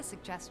 I've got a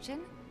suggestion.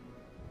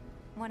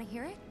 Want to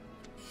hear it?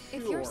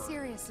 If you're Sure.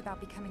 serious about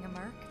becoming a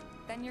merc,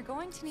 then you're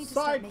going to need to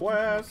Side start making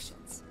quest.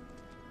 connections.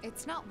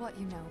 It's not what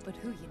you know, but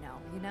who you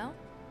know?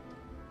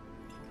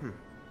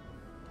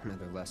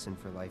 Another lesson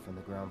for life on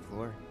the ground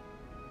floor.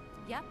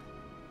 Yep.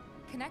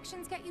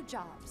 Connections get you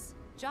jobs.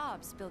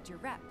 Jobs build your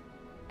rep.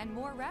 And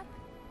more rep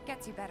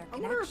gets you better I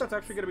connections. wonder if that's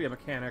actually going to be a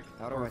mechanic,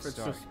 How do or I if it's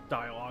start? just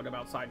dialogue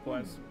about side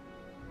quests.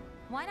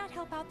 Why not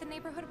help out the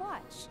neighborhood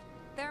watch?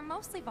 They're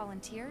mostly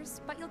volunteers,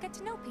 but you'll get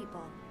to know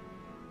people.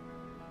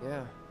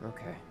 Yeah,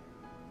 okay.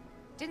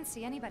 Didn't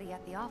see anybody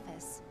at the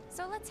office,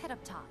 so let's head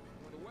up top.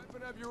 With a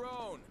weapon of your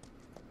own.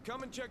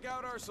 Come and check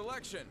out our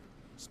selection.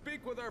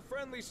 Speak with our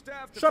friendly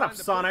staff to Shut find up,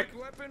 the Sonic.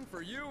 perfect weapon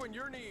for you and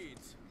your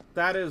needs.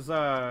 That is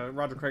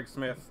Roger Craig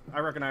Smith. I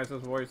recognize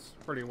his voice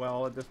pretty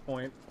well at this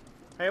point.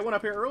 Hey, I went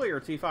up here earlier,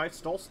 Tifa. I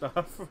stole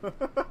stuff.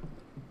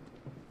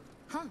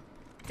 Huh.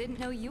 Didn't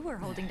know you were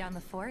holding down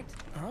the fort.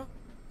 Huh?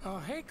 Oh,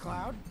 hey,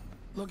 Cloud.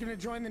 Looking to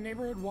join the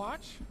neighborhood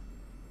watch?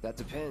 That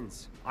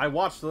depends. I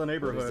watched the What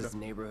neighborhood. does this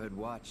neighborhood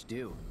watch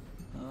do?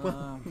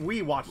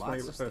 We watched the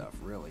Lots of neighborhood. stuff,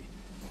 really.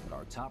 But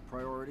our top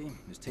priority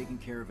is taking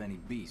care of any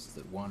beasts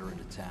that wander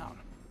into town.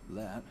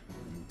 That,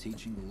 and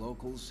teaching the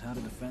locals how to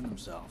defend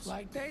themselves.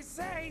 Like they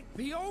say,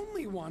 the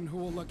only one who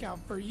will look out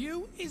for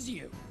you is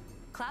you.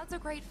 Cloud's a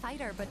great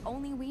fighter, but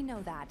only we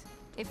know that.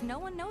 If no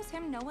one knows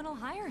him, no one will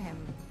hire him.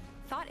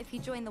 Thought if he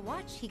joined the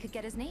watch, he could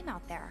get his name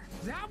out there.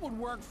 That would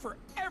work for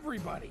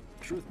everybody.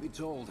 Truth be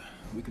told,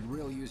 we could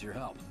really use your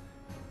help.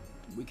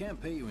 We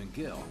can't pay you in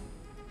gil,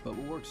 but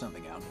we'll work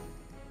something out.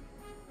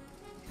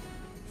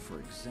 For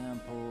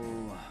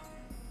example...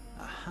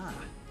 Aha!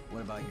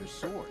 What about your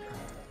sword?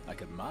 I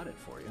could mod it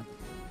for you.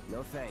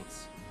 No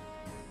thanks.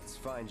 It's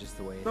fine just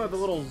the way it No, is. the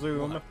little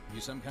zoom. What, you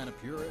some kind of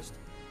purist?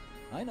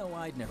 I know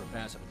I'd never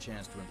pass up a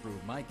chance to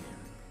improve my gear.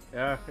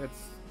 Yeah,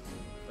 it's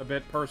a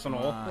bit personal.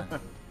 Come on.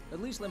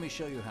 At least let me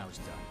show you how it's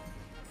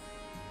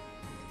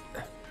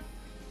done.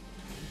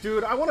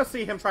 Dude, I want to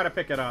see him try to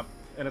pick it up,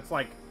 and it's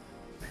like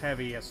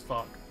heavy as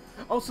fuck.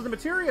 Oh, so the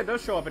materia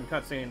does show up in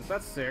cutscenes.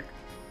 That's sick.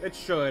 It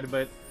should,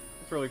 but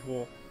it's really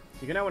cool.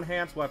 You can now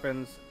enhance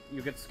weapons.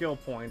 You get skill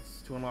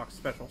points to unlock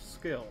special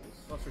skills.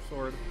 Lesser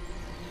sword.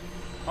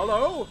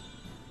 Hello?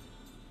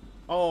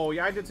 Oh,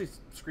 yeah, I did see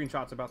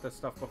screenshots about this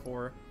stuff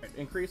before.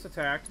 Increase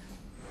attack.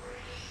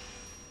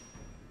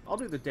 I'll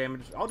do the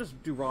damage. I'll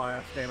just do raw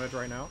ass damage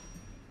right now.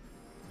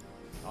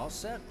 All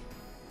set?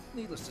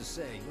 Needless to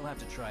say, you'll have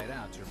to try it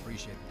out to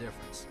appreciate the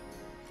difference.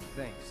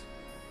 Thanks.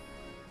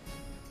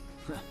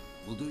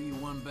 We'll do you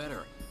one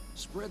better.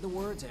 Spread the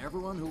word to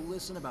everyone who'll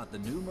listen about the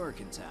new Merc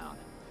in town.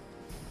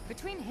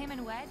 Between him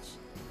and Wedge,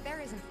 there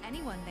isn't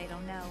anyone they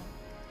don't know.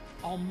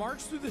 I'll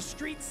march through the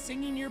streets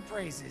singing your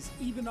praises,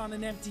 even on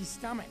an empty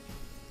stomach.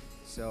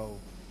 So,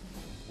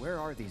 where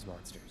are these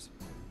monsters?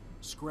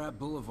 Scrap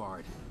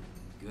Boulevard.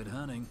 Good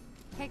hunting.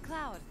 Hey,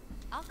 Cloud,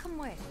 I'll come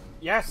with.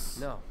 Yes!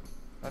 No,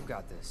 I've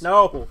got this.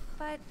 No!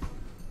 But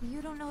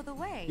you don't know the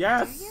way,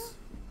 Yes! do you?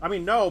 I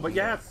mean, no, but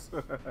yes!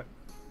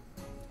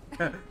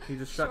 He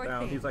just shut Sure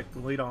down. thing. He's like,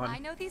 lead on. I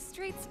know these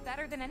streets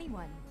better than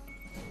anyone.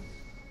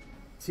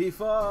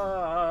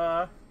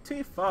 Tifa!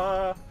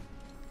 Tifa!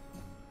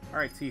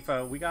 Alright,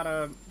 Tifa, we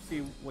gotta see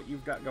what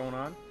you've got going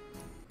on.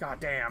 God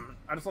damn.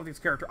 I just love these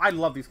characters. I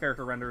love these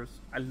character renders.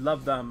 I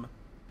love them.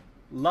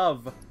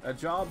 Love. A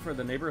job for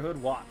the neighborhood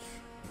watch.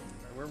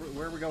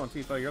 Where are we going,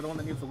 Tifa? You're the one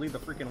that needs to lead the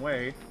freaking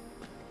way.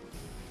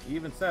 You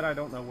even said I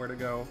don't know where to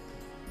go.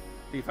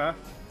 Tifa?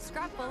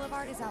 Scrap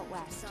Boulevard is out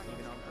west.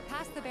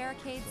 Past the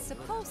barricades,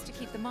 supposed to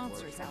keep the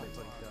monsters out.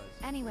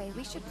 Anyway,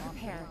 we should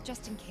prepare,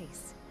 just in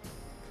case.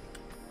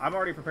 I'm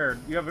already prepared.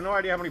 You have no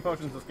idea how many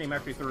potions this game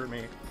actually threw at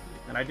me.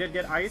 And I did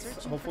get ice.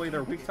 Hopefully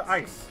they're weak to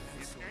ice.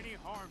 If any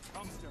harm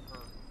comes to her.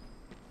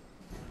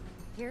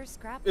 Here's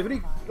Scrap If any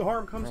Boulevard.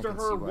 harm comes I to can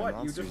her, see why what?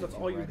 monsters That's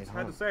would all be you right at had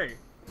to home. say.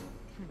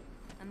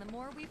 And the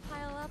more we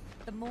pile up,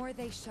 the more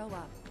they show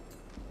up.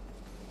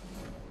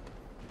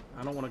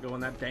 I don't want to go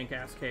in that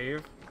dank-ass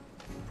cave.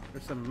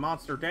 There's some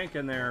monster dank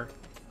in there.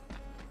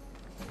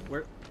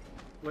 Where?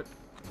 What?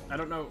 I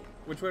don't know.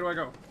 Which way do I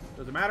go?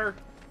 Does it matter?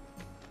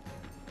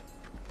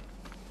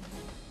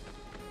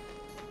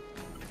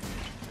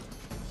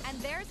 And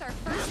there's our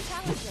first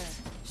challenger.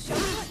 Show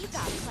me what you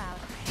got, Cloud.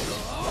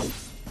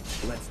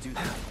 Let's do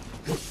that.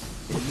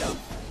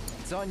 Enough.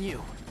 It's on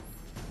you.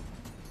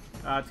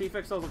 Tifa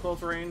excels at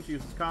close range,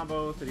 uses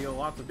combos to deal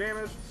lots of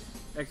damage,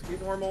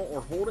 execute normal,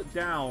 or hold it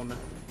down.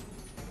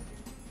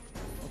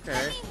 Okay.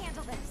 Let me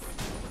handle this.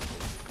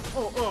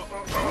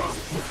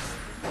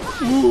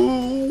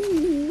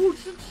 Ooh,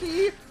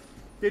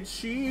 did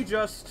she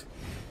just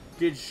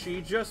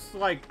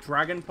like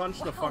dragon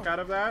punch the fuck out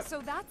of that?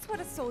 So that's what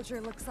a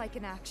soldier looks like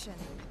in action.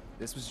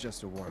 This was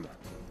just a warm-up.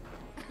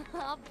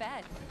 I'll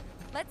bet.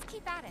 Let's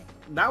keep at it.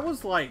 That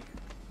was like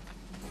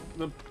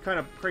the kind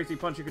of crazy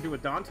punch you could do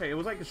with Dante. It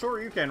was like a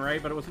Shoryuken,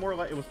 right? But it was more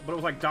like it was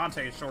like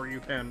Dante's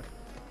Shoryuken,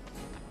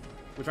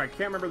 which I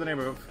can't remember the name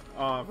of.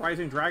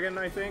 Rising Dragon,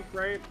 I think,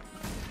 right?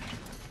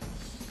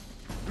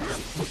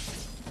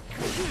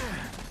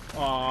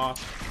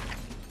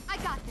 I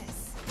got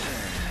this.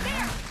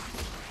 There.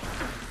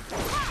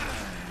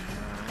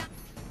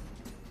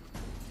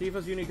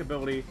 Tifa's unique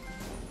ability.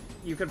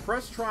 You can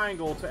press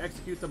triangle to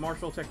execute the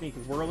martial technique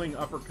Whirling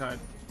Uppercut.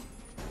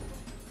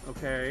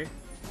 Okay.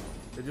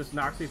 It just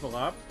knocks people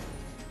up.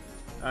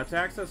 To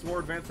access more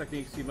advanced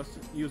techniques, you must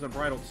use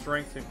Unbridled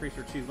Strength to increase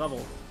your chi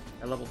level.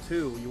 At level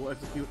 2, you will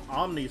execute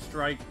Omni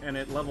Strike, and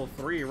at level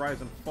 3,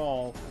 Rise and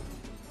Fall.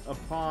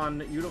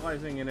 Upon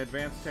utilizing an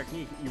advanced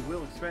technique, you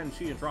will expend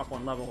Chi and drop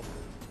 1 level.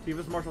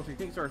 Tifa's martial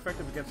techniques are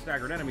effective against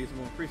staggered enemies and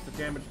will increase the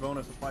damage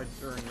bonus applied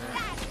during their...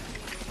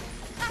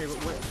 Okay, but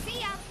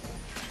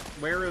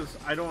where is...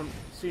 I don't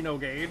see no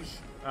gauge.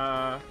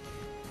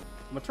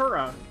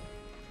 Matura.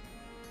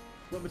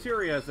 What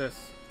materia is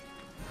this?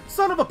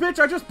 Son of a bitch,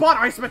 I just bought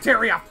ice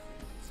materia!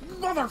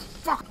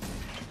 Motherfucker!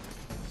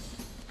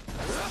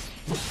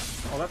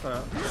 Oh, that's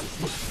a...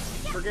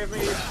 Forgive me.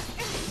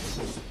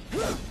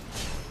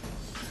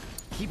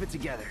 Keep it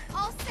together.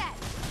 All set.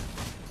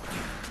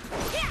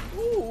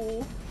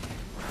 Ooh.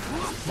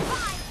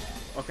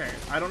 Okay,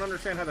 I don't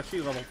understand how the chi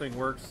level thing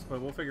works,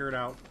 but we'll figure it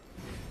out.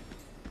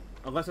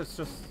 Unless it's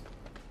just...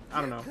 I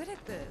don't know. You're good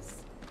at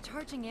this.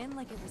 Charging in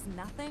like it was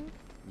nothing.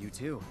 You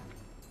too.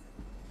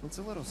 It's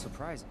a little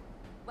surprising.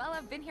 Well,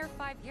 I've been here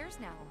 5 years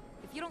now.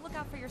 If you don't look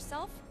out for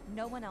yourself,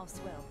 no one else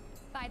will.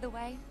 By the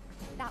way,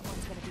 that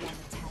one's gonna be on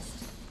the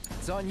test.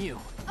 It's on you.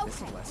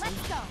 Okay, let's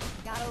go.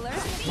 Gotta learn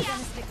if you're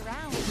gonna stick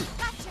around.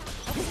 Gotcha.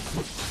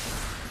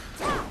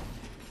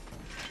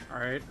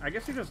 Alright, I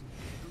guess you just...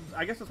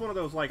 I guess it's one of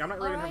those, like, I'm not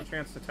really gonna have a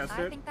chance to test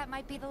it I think that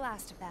might be the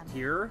last of them.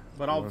 here,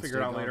 but I'll figure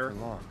it out later.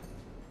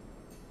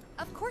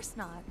 Of course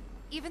not.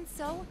 Even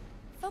so,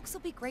 folks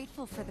will be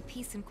grateful for the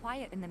peace and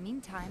quiet in the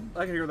meantime.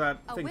 I can hear that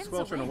A thing win's a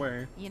squelching win,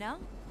 away. You know?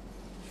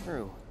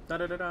 True.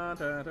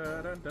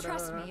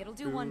 Trust me, it'll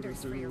do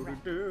wonders for your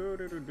rep.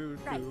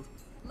 Right.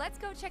 Let's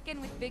go check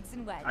in with Biggs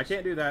and Wedge. I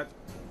can't do that.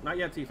 Not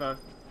yet, Tifa.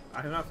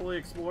 I have not fully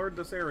explored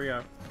this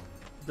area.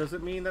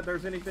 Doesn't mean that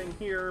there's anything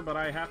here, but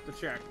I have to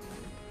check.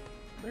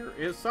 There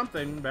is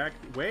something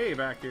way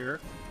back here.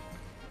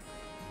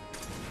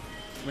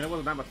 I mean, it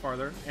wasn't that much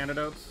farther.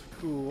 Antidotes,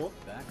 cool.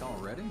 Back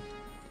already?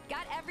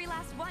 Got every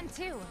last one,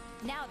 too.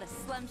 Now the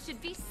slum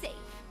should be safe.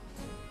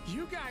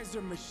 You guys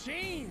are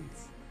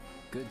machines.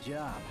 Good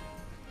job.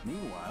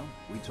 Meanwhile,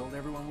 we told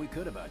everyone we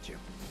could about you.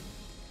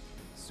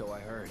 So I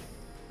heard.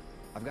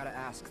 I've got to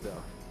ask,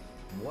 though.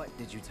 What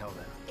did you tell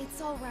them?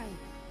 It's all right.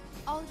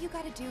 All you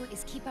gotta do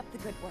is keep up the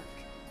good work.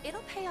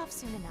 It'll pay off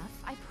soon enough,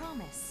 I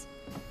promise.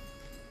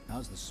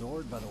 How's the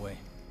sword, by the way?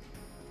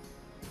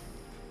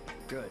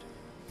 Good.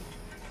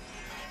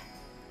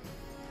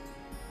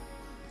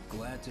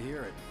 Glad to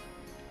hear it.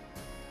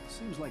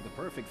 Seems like the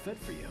perfect fit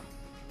for you.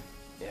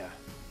 Yeah.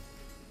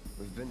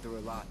 We've been through a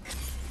lot.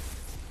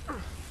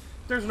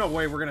 There's no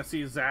way we're gonna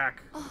see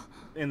Zack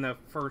in the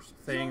first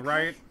thing,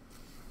 right?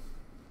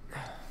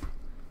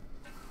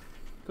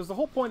 Because the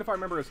whole point, if I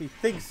remember, is he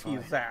thinks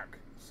he's Zack.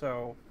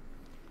 So,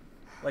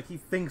 like, he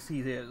thinks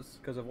he is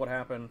because of what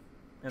happened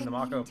in the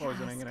Mako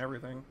poisoning and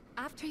everything.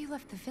 After you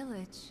left the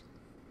village...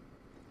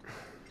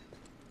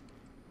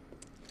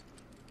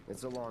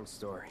 It's a long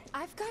story.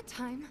 I've got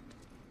time.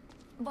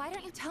 Why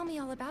don't you tell me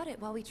all about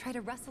it while we try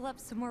to rustle up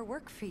some more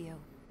work for you?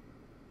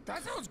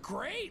 That sounds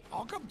great.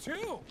 I'll come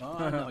too.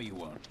 Oh, no, you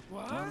won't.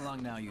 What? Run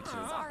along now, you two.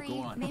 Sorry, Go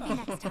on. maybe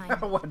next time.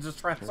 What, just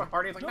trying so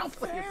hard? He's like, no,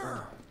 please.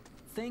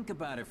 Think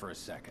about it for a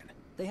second.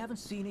 They haven't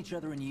seen each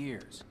other in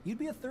years. You'd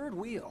be a third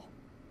wheel.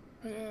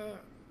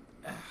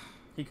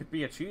 He could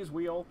be a cheese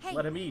wheel. Hey,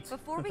 let him eat.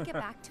 Before we get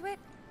back to it,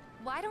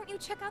 why don't you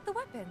check out the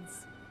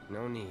weapons?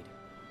 No need.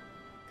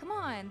 Come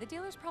on, the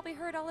dealer's probably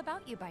heard all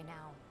about you by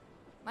now.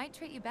 Might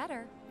treat you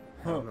better.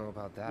 I don't know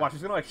about that. Watch,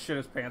 he's gonna like shit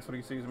his pants when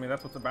he sees me.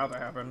 That's what's about to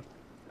happen.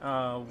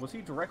 Was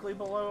he directly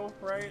below,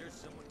 right?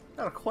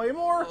 Got a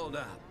claymore? Hold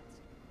up.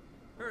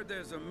 Heard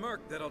there's a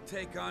merc that'll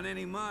take on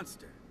any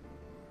monster.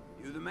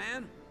 You the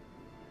man?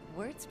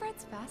 Word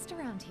spreads fast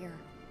around here.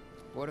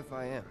 What if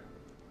I am?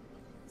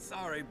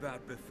 Sorry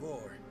about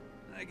before.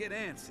 I get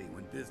antsy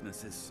when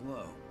business is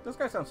slow. This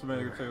guy sounds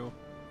familiar too.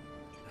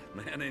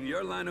 Man in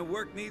your line of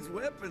work needs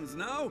weapons,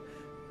 no?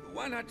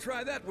 Why not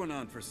try that one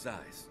on for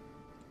size?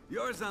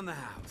 Yours on the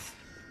house.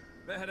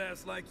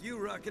 Badass like you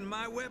rocking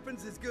my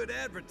weapons is good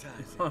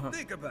advertising.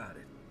 Think about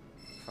it.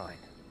 Fine.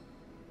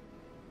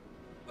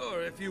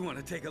 Or if you want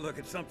to take a look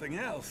at something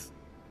else.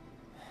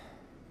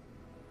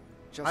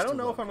 I don't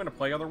know if I'm going to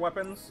play other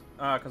weapons,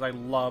 because I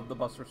love the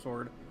Buster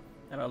Sword,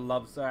 and I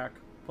love Zack,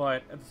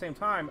 but at the same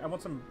time, I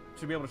want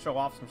to be able to show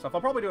off some stuff.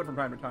 I'll probably do it from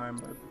time to time,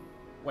 but...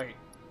 Wait.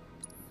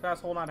 Does this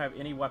asshole not have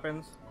any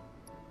weapons?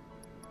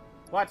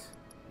 What?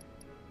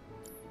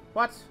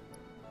 What?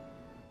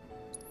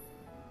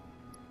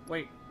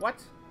 Wait,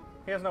 what?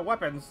 He has no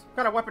weapons. What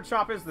kind of weapon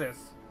shop is this?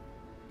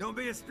 Don't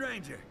be a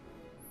stranger.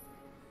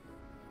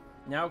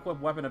 Now equip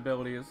weapon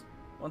abilities.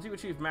 Once you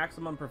achieve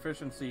maximum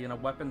proficiency in a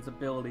weapon's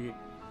ability...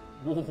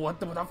 What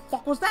the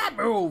fuck was that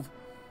move?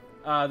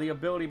 The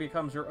ability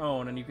becomes your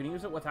own, and you can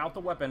use it without the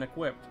weapon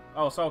equipped.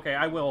 Oh, so okay,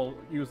 I will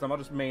use them. I'll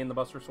just main the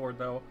Buster Sword,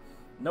 though.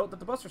 Note that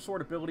the Buster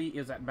Sword ability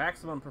is at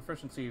maximum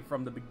proficiency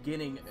from the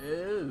beginning.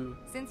 Ew.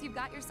 Since you've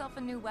got yourself a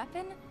new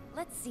weapon,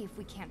 let's see if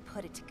we can't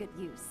put it to good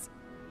use.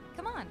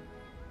 Come on,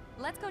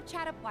 let's go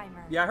chat up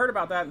Weimer. Yeah, I heard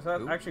about that, and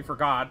so I actually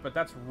forgot, but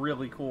that's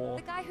really cool.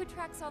 The guy who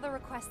tracks all the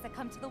requests that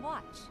come to the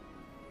watch.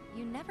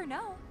 You never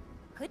know.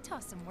 Could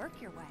toss some work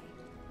your way.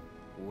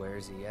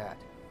 Where's he at?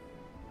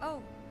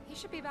 Oh, He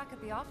should be back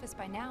at the office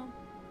by now.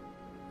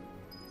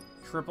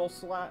 Triple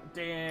slap?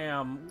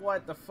 Damn,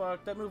 what the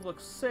fuck? That move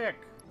looks sick.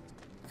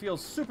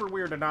 Feels super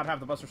weird to not have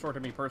the Buster Sword to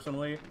me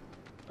personally.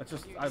 It's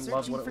just, I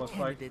love what it looks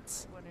like. Want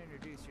to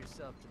introduce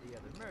yourself to the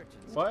other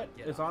merchants? What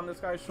is on this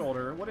guy's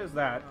shoulder? What is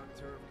that?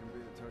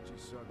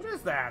 What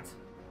is that?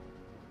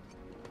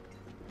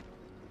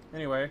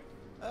 Anyway.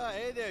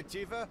 Hey there,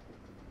 Tifa.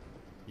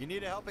 You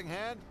need a helping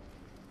hand?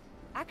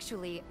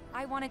 Actually,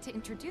 I wanted to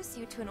introduce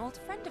you to an old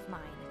friend of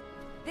mine.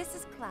 This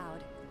is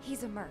Cloud.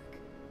 He's a merc.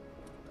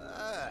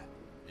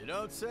 You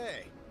don't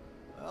say.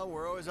 Well,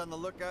 we're always on the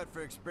lookout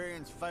for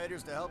experienced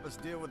fighters to help us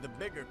deal with the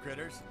bigger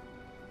critters.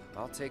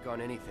 I'll take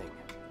on anything.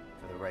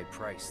 For the right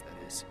price,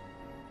 that is.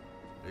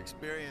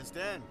 Experienced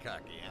and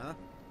cocky, huh?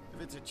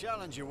 If it's a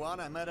challenge you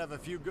want, I might have a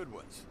few good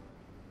ones.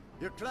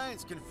 Your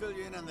clients can fill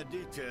you in on the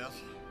details.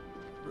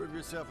 Prove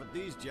yourself at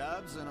these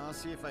jobs, and I'll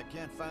see if I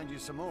can't find you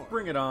some more.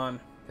 Bring it on.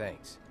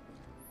 Thanks.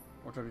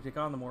 The more time you take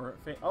on, the more...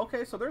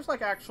 Okay, so there's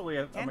like actually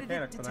a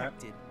mechanic for that.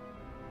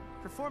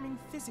 Performing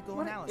physical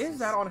What analysis. is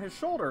that on his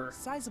shoulder?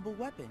 Sizable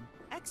weapon.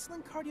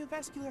 Excellent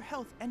cardiovascular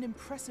health and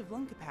impressive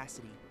lung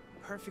capacity.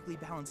 Perfectly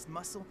balanced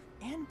muscle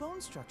and bone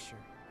structure.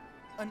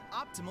 An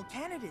optimal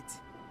candidate.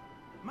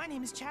 My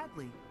name is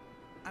Chadley.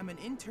 I'm an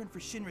intern for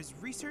Shinra's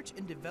Research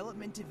and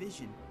Development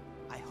Division.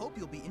 I hope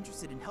you'll be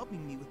interested in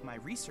helping me with my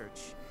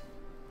research.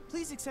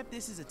 Please accept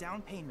this as a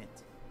down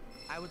payment.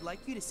 I would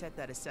like you to set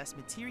that assessed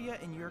materia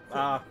in your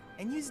equipment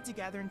and use it to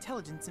gather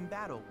intelligence in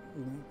battle.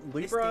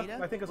 Libra,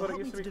 I think is what it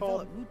used to be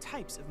called. Develop new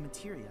types of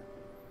materia.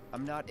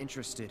 I'm not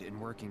interested in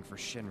working for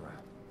Shinra.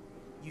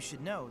 You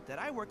should know that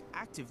I work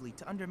actively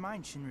to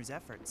undermine Shinra's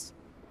efforts.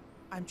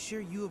 I'm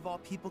sure you of all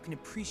people can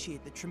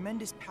appreciate the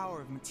tremendous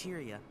power of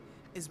materia,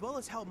 as well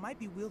as how it might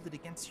be wielded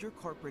against your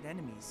corporate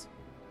enemies.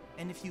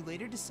 And if you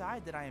later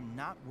decide that I am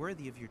not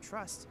worthy of your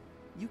trust,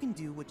 you can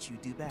do what you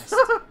do best.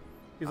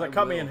 He's like,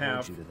 cut me in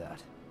half. You to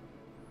that.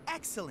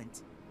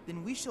 Excellent!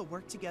 Then we shall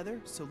work together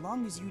so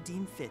long as you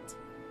deem fit.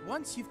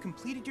 Once you've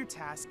completed your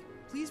task,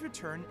 please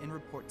return and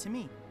report to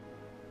me.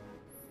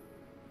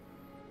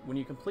 When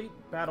you complete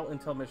battle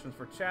intel missions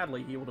for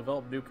Chadley, he will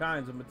develop new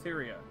kinds of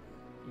materia.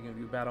 You can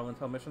view battle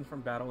intel missions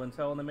from battle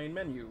intel in the main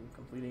menu.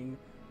 Completing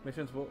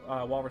missions will,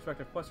 while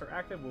respective quests are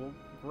active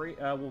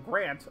will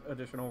grant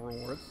additional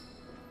rewards.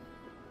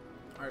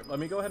 Alright, let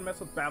me go ahead and mess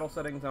with battle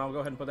settings, and I'll go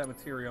ahead and put that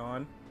materia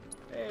on.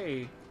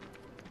 Hey!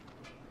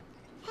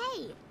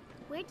 Hey!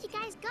 Where'd you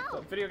guys go?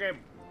 Video game!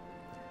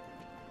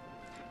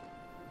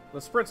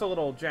 The sprint's a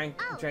little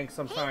jank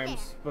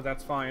sometimes, but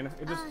that's fine.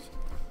 It just...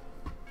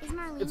 Is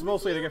Marlene it's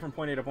mostly to get from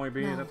point A to point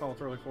B, that's all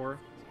it's really for.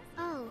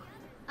 Oh,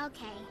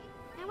 okay.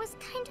 I was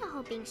kinda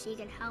hoping she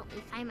could help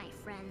me find my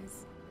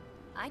friends.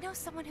 I know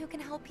someone who can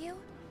help you.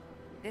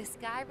 This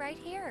guy right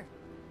here.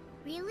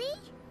 Really?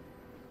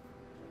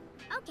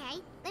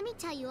 Okay, let me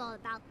tell you all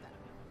about them.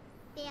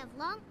 They have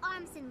long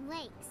arms and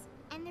legs,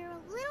 and they're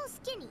a little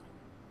skinny.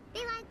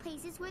 They like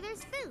places where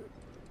there's food,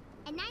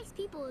 and nice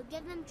people will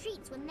give them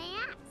treats when they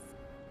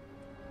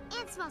ask.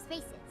 And small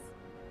spaces.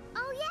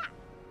 Oh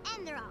yeah,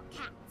 and they're all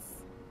cats.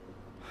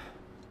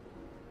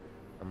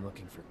 I'm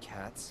looking for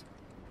cats.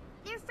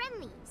 They're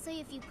friendly, so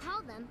if you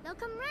call them, they'll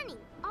come running.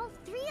 All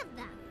 3 of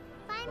them.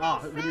 Find my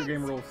friends, video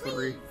game rule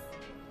 3.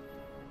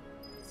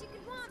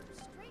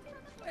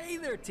 Hey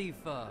there,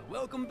 Tifa.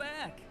 Welcome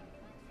back.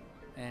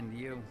 And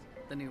you,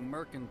 the new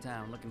merc in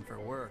town looking for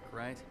work,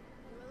 right?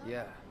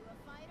 Yeah.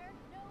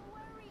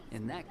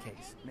 In that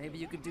case, maybe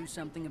you could do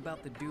something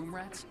about the Doom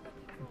Rats?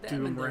 Them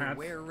Doom and their Rats.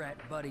 were-rat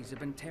buddies have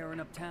been tearing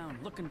up town,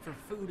 looking for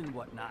food and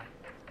whatnot.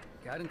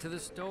 Got into the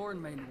store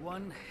and made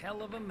one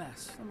hell of a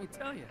mess, let me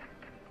tell you.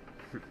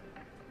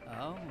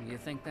 Oh, you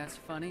think that's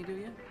funny, do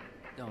you?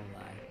 Don't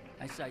lie.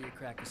 I saw you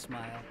crack a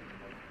smile.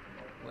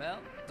 Well,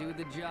 do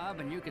the job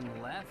and you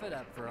can laugh it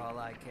up for all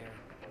I care.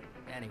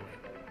 Anyway,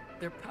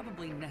 they're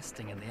probably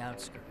nesting in the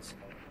outskirts.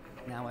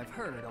 Now I've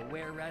heard a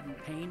were-rat in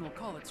pain will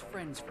call its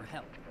friends for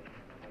help.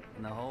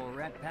 And the whole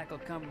rat pack will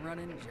come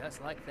running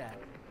just like that.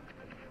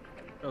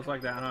 Just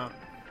like that, huh?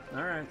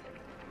 Alright.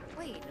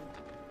 Wait,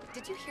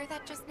 did you hear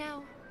that just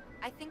now?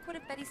 I think one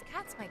of Betty's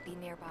cats might be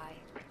nearby.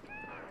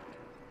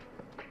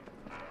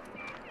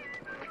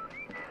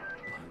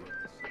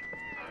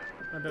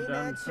 Hey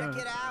man, check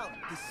it out.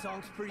 This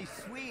song's pretty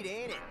sweet,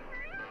 ain't it?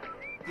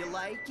 You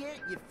like it?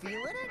 You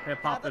feeling it? Hip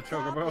hop the Have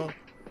a copy. Chocobo.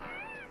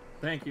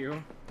 Thank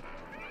you.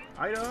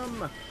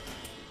 Item!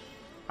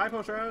 Hi,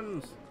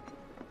 potions!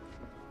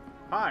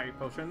 Hi,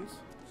 potions.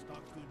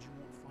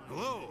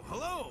 Hello,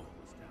 hello!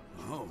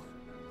 Oh,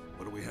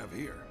 what do we have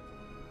here?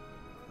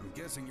 I'm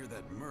guessing you're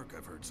that merc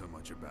I've heard so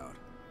much about.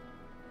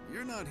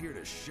 You're not here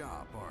to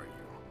shop, are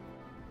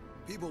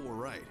you? People were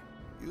right.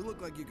 You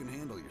look like you can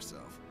handle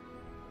yourself.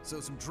 So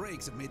some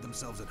drakes have made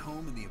themselves at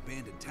home in the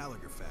abandoned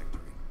Talager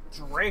factory.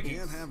 Drakes?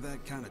 Can't have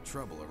that kind of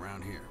trouble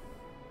around here.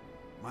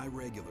 My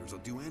regulars will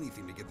do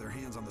anything to get their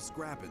hands on the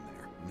scrap in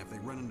there, and if they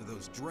run into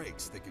those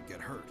drakes, they could get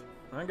hurt.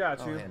 I got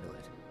you. I'll handle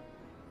it.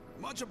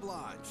 Much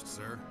obliged,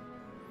 sir.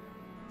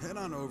 Head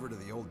on over to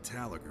the old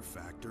Talager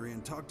factory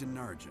and talk to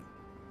Narjan.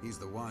 He's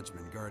the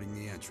watchman guarding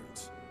the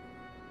entrance.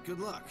 Good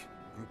luck.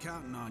 I'm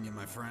counting on you,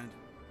 my friend.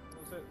 What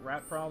was it?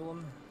 Rat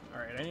problem?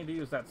 Alright, I need to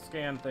use that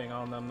scan thing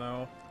on them,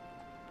 though.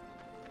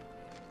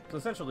 It's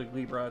essentially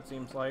Libra, it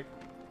seems like.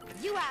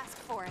 You asked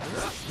for it.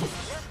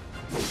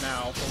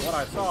 Now, from what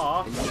I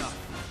saw,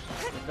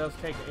 it does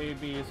take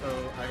AB,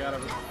 so I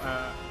gotta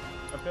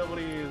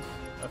abilities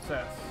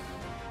assess.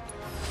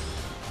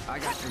 I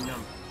got your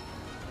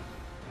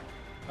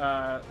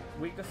number.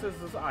 Weaknesses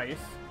is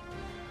ice.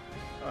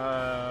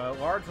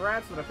 Large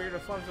rats that appear to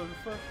slums of the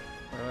foot.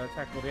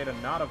 Tactical data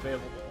not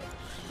available.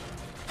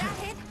 That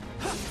hit.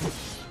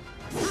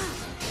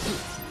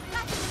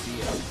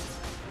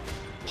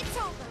 It's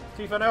over.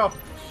 Tifa, no!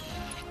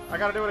 I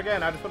gotta do it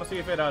again. I just want to see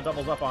if it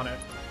doubles up on it.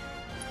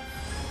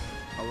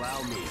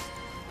 Allow me.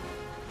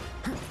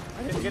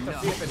 I didn't get to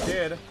see if it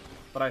did,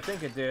 but I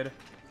think it did.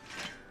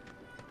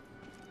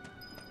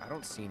 I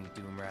don't see any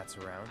doom rats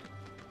around.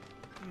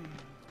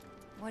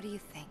 What do you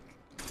think?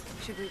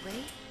 Should we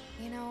wait?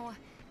 You know,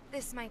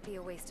 this might be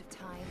a waste of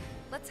time.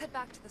 Let's head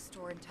back to the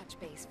store and touch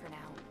base for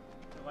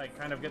now. Like,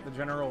 kind of get the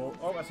general...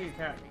 Oh, I see a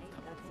cat.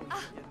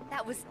 Ah,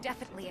 that was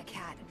definitely a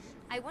cat.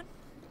 I want...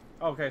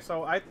 Okay,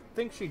 so I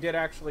think she did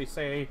actually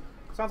say,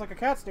 sounds like a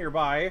cat's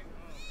nearby,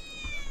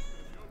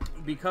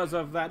 because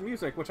of that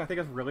music, which I think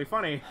is really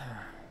funny.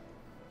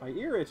 My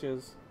ear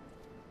itches.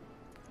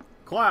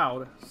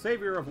 Cloud,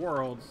 savior of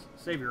worlds,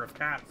 savior of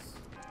cats.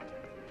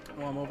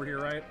 Oh, I'm over here,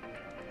 right?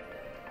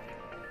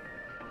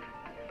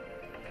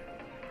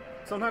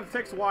 Sometimes it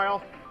takes a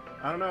while.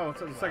 I don't know,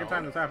 it's the second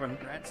time this happened.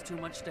 Rats too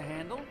much to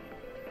handle?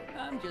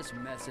 I'm just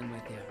messing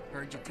with you.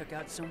 Heard you took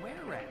out some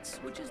were-rats,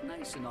 which is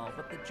nice and all,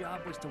 but the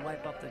job was to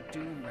wipe up the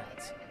doom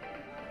rats.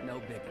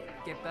 No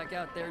biggie. Get back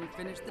out there and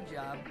finish the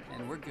job,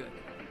 and we're good.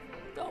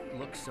 Don't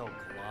look so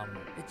glum.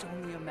 It's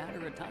only a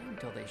matter of time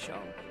till they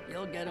show.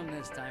 You'll get them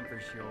this time for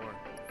sure.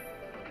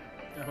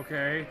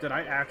 Okay, did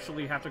I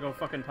actually have to go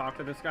fucking talk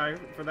to this guy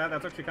for that?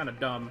 That's actually kind of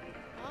dumb.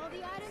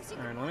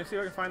 Alright, let me see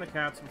if I can find the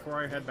cats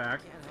before I head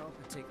back.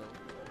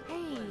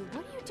 Hey,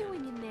 what are you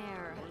doing in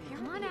there?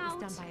 Come on out.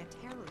 Done by a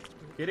terrorist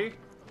group. Kitty?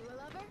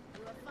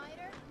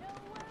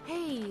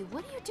 Hey,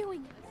 what are you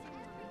doing?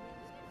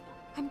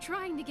 I'm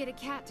trying to get a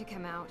cat to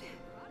come out.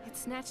 It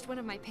snatched one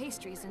of my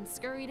pastries and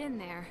scurried in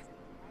there.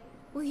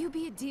 Will you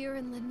be a dear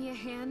and lend me a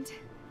hand?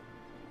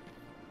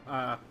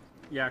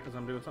 Yeah, because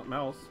I'm doing something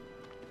else.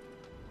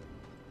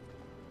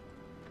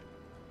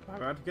 I'm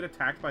about to get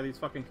attacked by these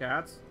fucking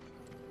cats.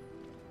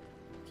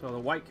 So the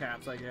white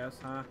cats, I guess,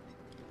 huh?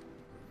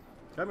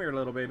 Come here,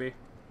 little baby.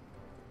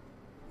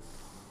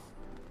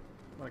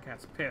 My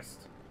cat's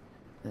pissed.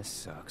 This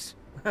sucks.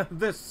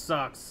 This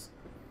sucks.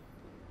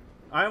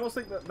 I almost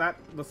think that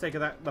the sake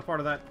of that, the part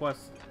of that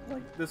quest,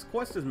 like, this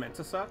quest is meant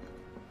to suck.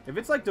 If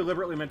it's, like,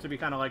 deliberately meant to be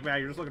kind of like, man,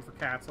 you're just looking for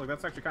cats, like,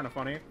 that's actually kind of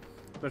funny.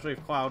 Especially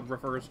if Cloud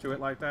refers to it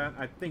like that.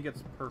 I think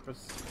it's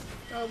purpose.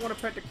 I want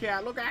to pet the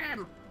cat. Look at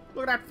him!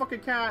 Look at that fucking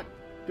cat!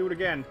 Do it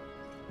again.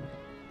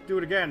 Do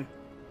it again.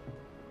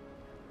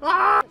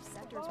 Ah!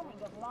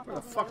 Where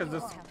the fuck is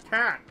this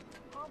cat?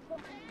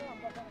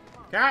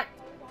 Cat!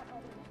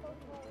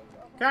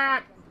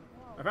 Cat!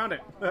 I found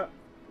it.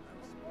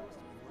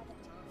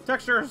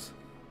 Textures!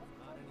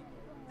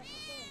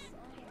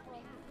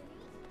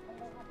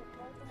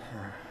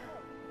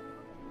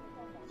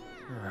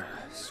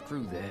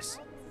 Screw this.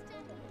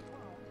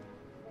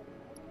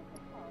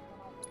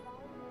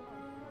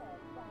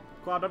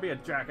 Cloud, don't be a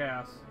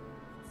jackass.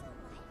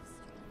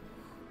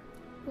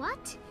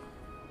 What?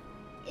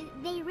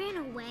 They ran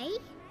away?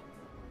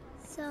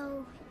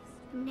 So,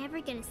 I'm never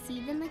gonna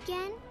see them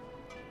again?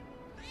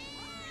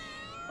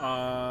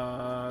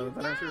 Does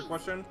that answer your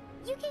question?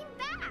 You came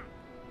back!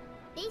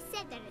 They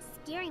said that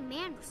a scary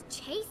man was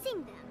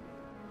chasing them.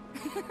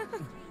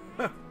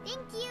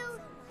 Thank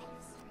you!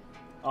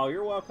 Oh,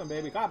 you're welcome,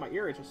 baby. God, my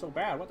ear itch is so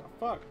bad. What the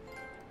fuck?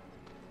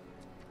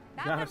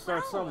 Gotta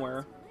start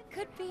somewhere.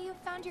 Could be you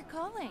found your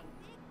calling.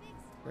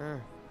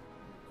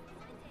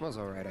 Was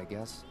alright, I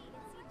guess.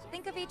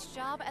 Think of each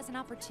job as an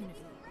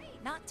opportunity.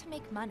 Not to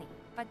make money,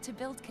 but to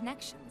build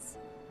connections.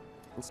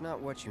 It's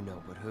not what you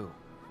know, but who.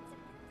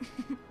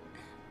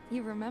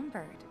 You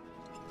remembered.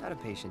 Not a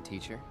patient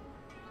teacher.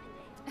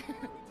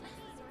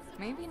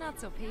 Maybe not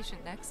so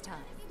patient next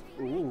time.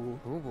 Ooh.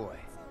 Oh boy.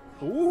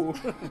 Ooh.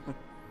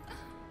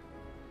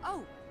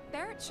 Oh,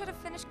 Barrett should have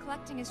finished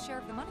collecting his share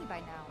of the money by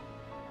now.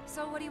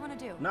 So what do you want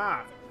to do?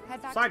 Nah.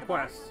 Head back Side to the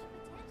bar? quests.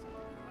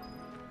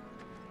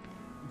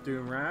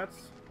 Doom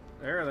rats.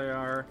 There they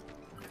are.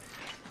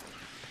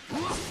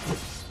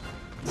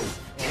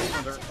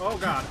 Oh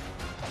god.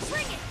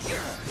 Bring it!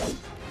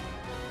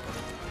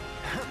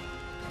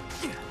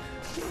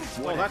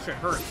 Oh, that shit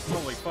hurts.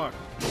 Holy fuck.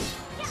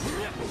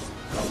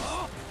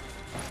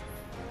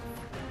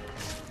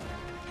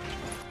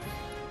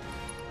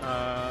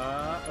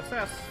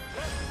 Assess.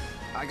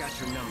 I got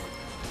your number.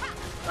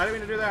 I didn't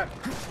mean to do that.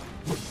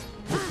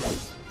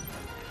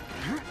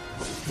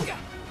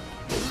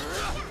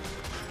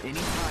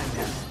 Anytime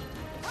now.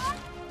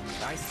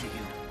 I see you.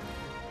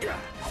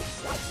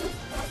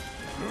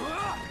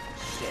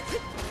 Shit.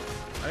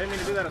 I didn't mean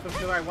to do that, especially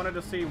because I wanted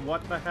to see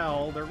what the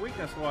hell their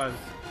weakness was.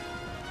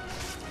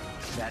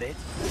 That it?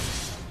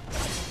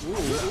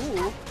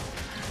 Ooh.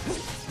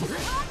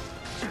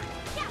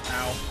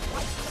 Ow.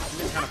 I'm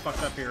getting kind of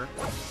fucked up here.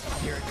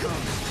 Here it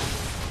comes.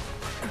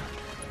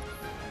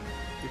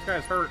 These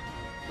guys hurt.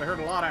 They hurt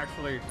a lot,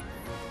 actually.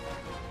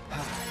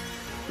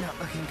 Not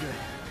looking good.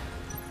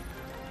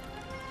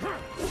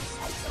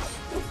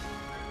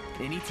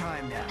 Any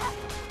time now.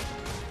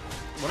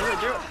 What are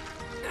they doing?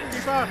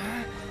 Tifa!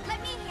 Let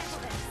me handle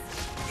this.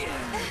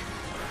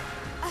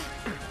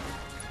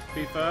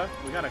 Tifa,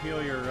 we gotta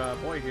heal your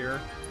boy here.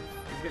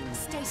 He's getting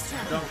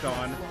dunked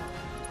on.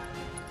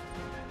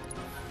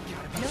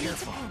 Gotta be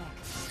careful.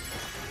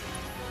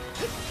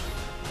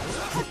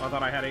 I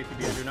thought I had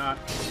ATB, I do not.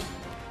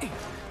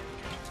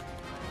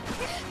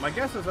 My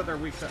guess is that they're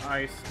weak to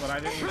ice, but I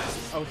didn't...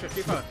 Oh shit,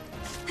 Tifa!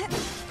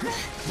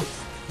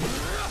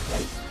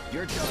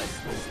 You're done.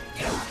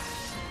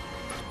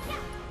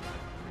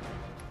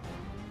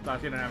 Thought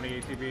she didn't have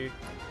any ATB.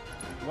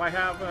 Do I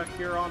have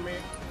Cure on me?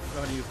 Go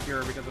ahead and use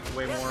Cure because it's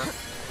way more.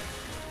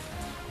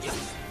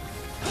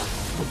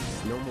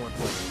 No more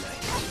poison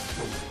knife.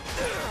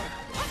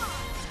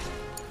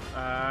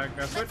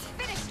 Go switch.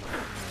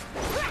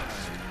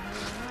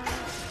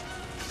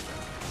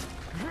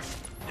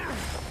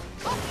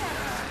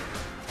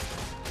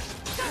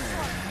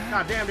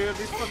 God damn, dude,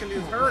 these fucking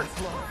dudes hurt.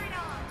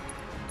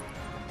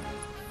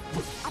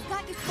 I've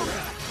got you covered.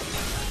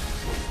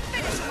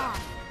 Finish him off.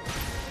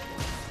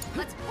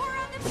 Let's pour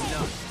on the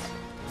pain.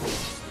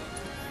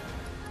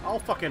 I'll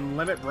fucking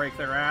limit break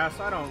their ass.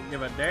 I don't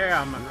give a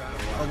damn.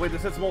 Oh wait,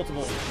 this hits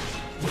multiple.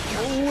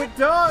 Oh, it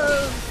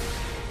does.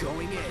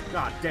 Going in.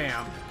 God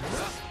damn.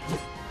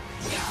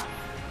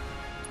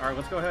 All right,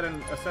 let's go ahead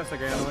and assess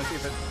again. Let's see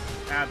if it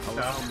adds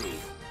stuff.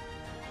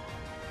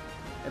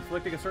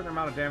 Inflicting a certain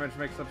amount of damage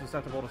makes them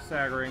susceptible to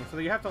staggering, so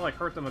you have to like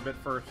hurt them a bit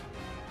first.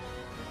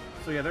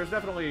 So yeah, there's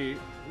definitely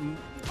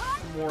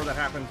more that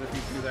happens if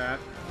you do that.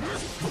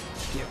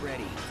 Get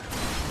ready.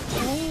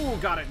 Ooh,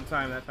 got it in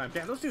time that time.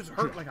 Damn, those dudes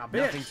hurt like a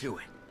bitch. Nothing to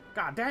it.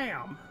 God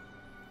damn.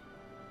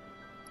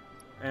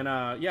 And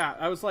yeah,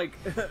 I was like,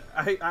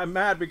 I'm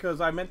mad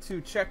because I meant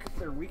to check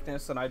their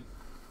weakness, and I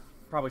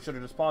probably should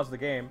have just paused the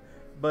game,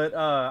 but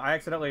I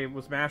accidentally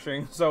was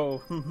mashing.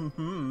 So,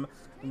 and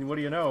what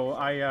do you know?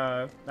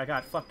 I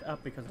got fucked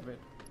up because of it.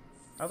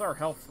 How's our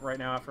health right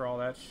now after all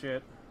that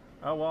shit?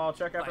 Oh well, I'll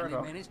check after I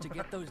Finally managed to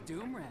get those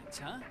doom rats,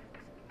 huh?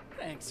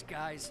 Thanks,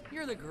 guys.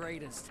 You're the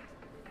greatest.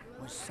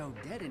 Was so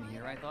dead in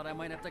here, I thought I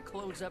might have to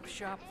close up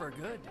shop for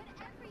good.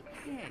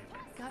 Hey,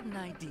 got an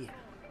idea.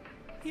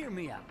 Hear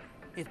me out.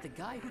 If the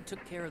guy who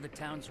took care of the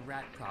town's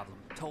rat problem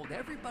told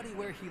everybody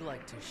where he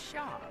liked to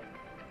shop,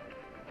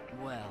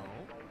 well,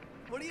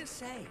 what do you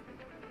say?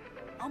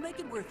 I'll make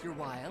it worth your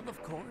while,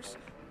 of course.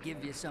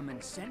 Give you some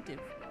incentive.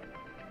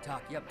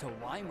 Talk you up to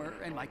Weimer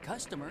and my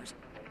customers,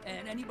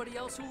 and anybody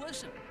else who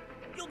listen.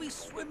 You'll be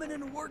swimming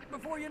in work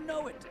before you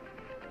know it.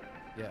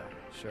 Yeah,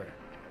 sure.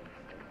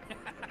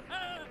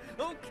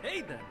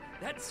 Okay then,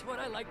 that's what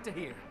I like to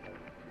hear.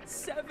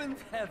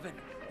 Seventh Heaven,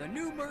 the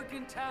new merc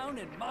in town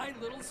and my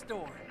little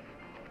store.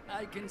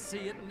 I can see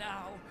it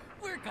now.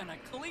 We're gonna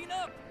clean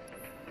up.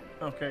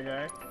 Okay,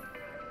 guy.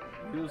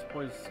 Use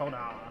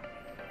Poisona.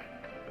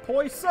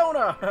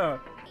 Poisona!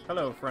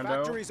 Hello, friendo.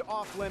 Factory's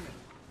off limit.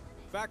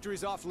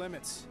 Factory's off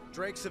limits.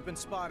 Drakes have been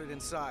spotted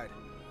inside.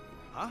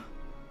 Huh?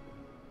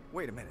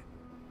 Wait a minute.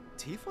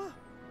 Tifa?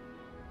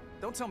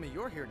 Don't tell me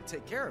you're here to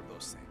take care of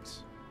those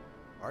things.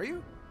 Are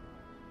you?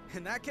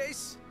 In that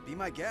case, be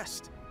my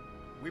guest.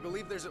 We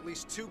believe there's at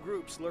least 2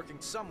 groups lurking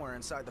somewhere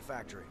inside the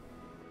factory.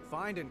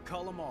 Find and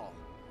cull them all.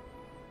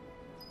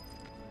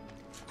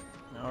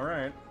 All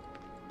right.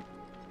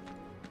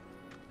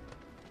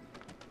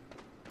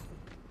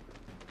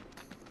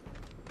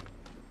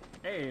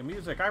 Hey,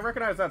 music. I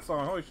recognize that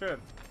song. Holy shit.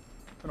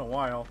 It's been a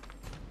while.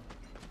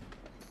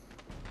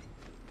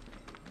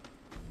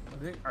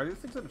 Are these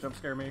things gonna jump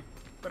scare me?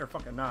 Better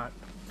fucking not.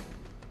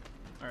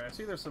 Alright, I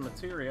see there's some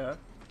materia.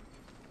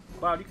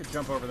 Cloud, you could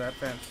jump over that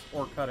fence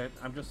or cut it.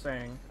 I'm just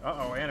saying.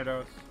 Uh-oh,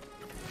 antidotes.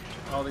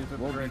 All these are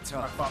great.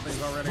 I fought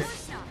these already. Wait,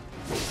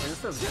 this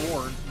says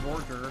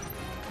Borger.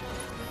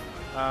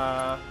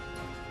 I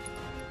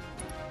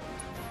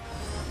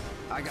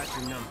got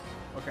your number.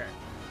 Okay.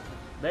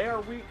 They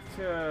are weak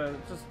to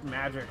just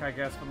magic, I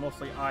guess, but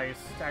mostly ice.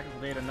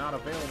 Tactical data not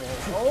available.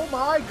 Oh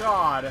my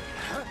god!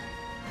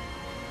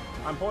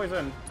 I'm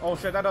poisoned. Oh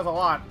shit, that does a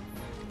lot.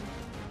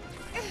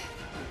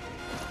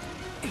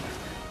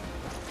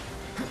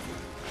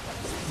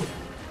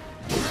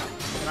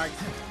 Can I...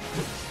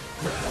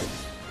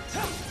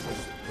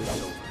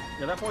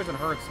 Yeah, that poison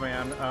hurts,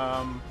 man.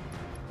 Am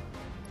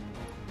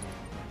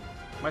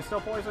I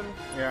still poisoned?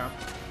 Yeah.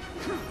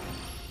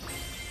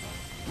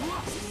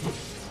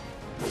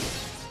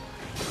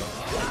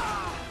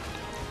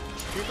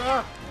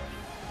 Tifa!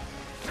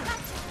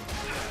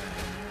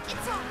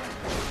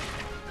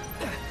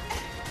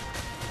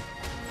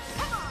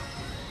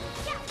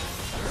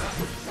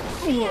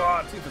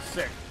 Tifa's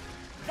sick.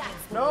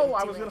 No,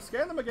 I was gonna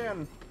scan them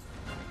again.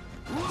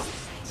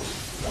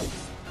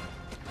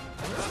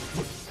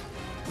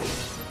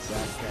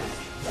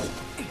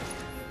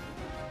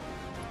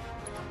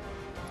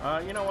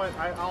 You know what?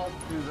 I'll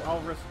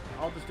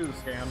just do the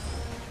scan.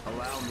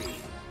 Allow me.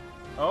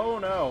 Oh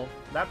no,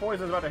 that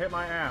poison's about to hit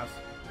my ass.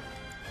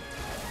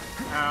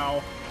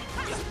 Ow.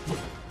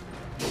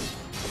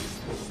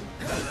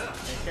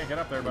 You can't get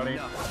up there, buddy.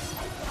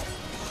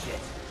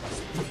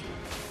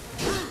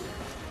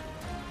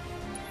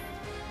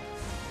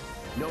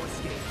 No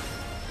escape.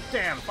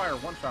 Damn, fire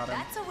one-shot him.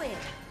 That's a win.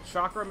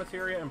 Chakra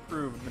materia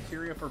improved.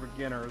 Materia for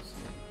beginners.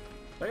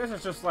 I guess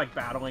it's just like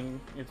battling.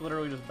 It's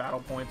literally just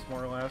battle points,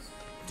 more or less.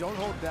 Don't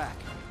hold back.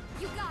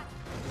 You got it.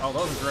 Oh,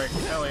 those are great.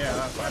 Hell yeah,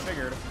 that's what I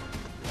figured.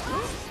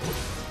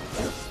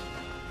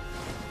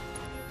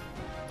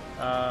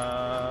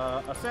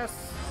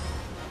 Assess.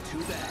 Too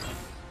bad.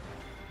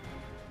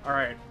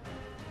 Alright.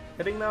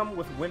 Hitting them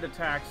with wind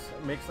attacks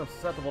makes them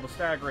susceptible to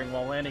staggering,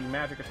 while landing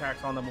magic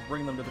attacks on them will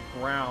bring them to the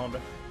ground.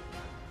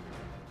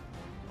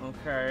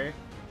 Okay.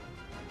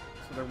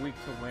 So they're weak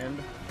to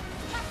wind.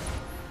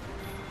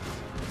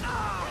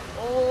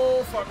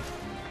 Oh, fuck.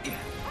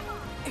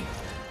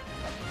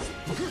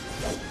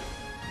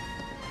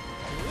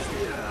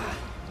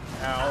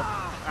 Ow.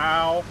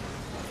 Ow.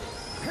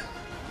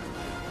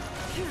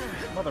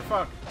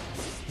 Motherfuck.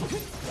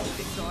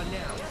 It's on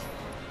now.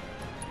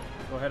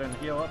 Go ahead and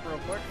heal up real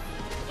quick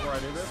before I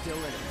do this. Still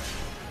in it.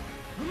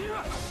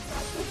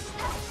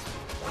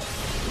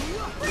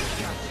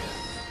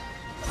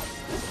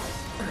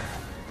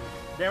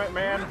 Damn it,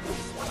 man.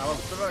 I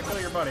was about to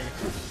kill your buddy.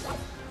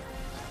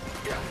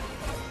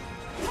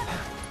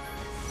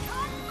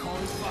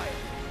 Calling fire.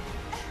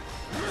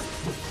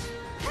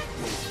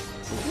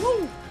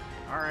 Woo!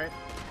 Alright.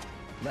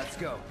 Let's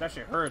go. That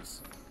shit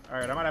hurts.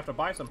 Alright, I might have to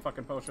buy some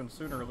fucking potions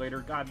sooner or later.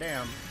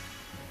 Goddamn.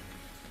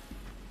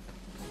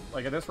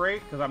 Like at this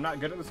rate, because I'm not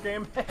good at this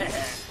game.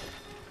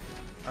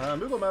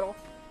 Moogle Metal.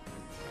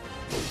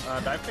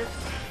 Dive kick.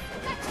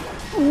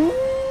 Ooh!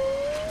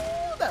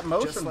 That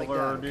motion like blur,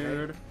 that, okay?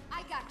 dude.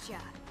 I gotcha.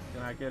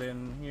 Can I get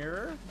in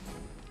here?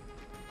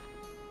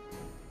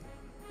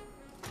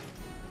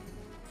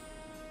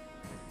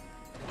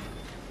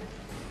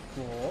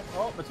 Cool.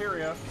 Oh,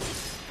 materia.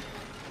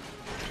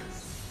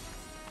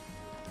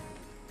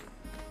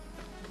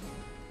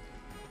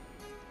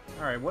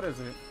 Alright, what is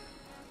it?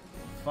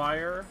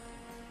 Fire.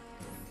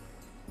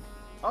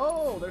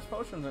 Oh, there's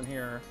potions in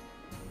here.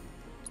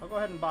 I'll go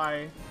ahead and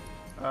buy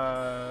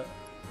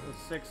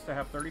 6 to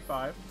have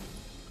 35.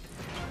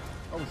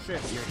 Oh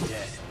shit. You're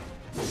dead.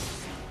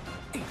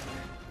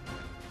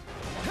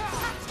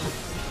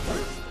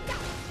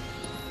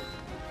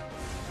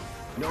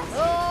 No,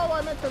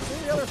 I meant to do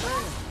the other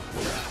thing.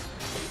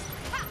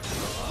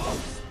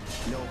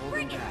 No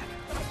holding back.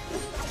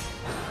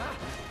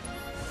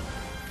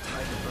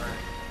 Time to burn.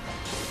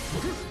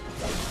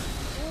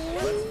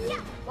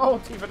 Oh,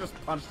 Tifa just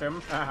punched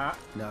him.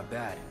 Not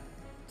bad.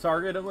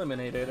 Target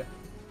eliminated.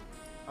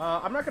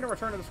 I'm not going to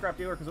return to the scrap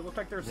dealer because it looks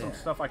like there's some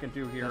stuff I can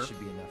do here. That should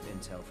be enough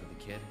intel for the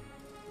kid.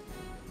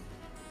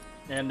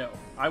 And no.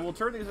 I will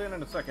turn these in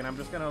a second. I'm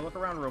just going to look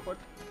around real quick.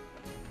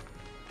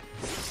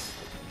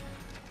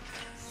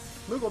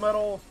 Moogle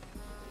Metal.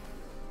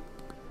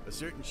 A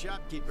certain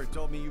shopkeeper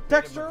told me you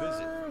paid him a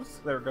visit. Textures!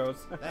 There it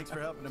goes. Thanks for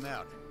helping him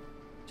out.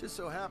 Just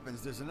so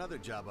happens there's another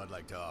job I'd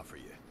like to offer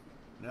you.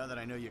 Now that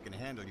I know you can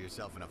handle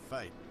yourself in a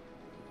fight.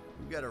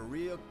 We've got a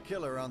real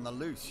killer on the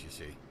loose, you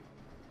see.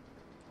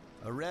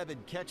 A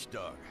rabid catch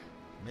dog.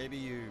 Maybe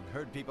you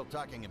heard people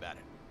talking about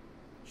it.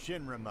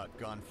 Shinra mutt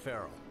gone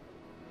feral.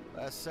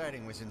 Last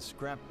sighting was in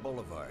Scrap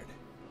Boulevard.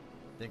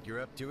 Think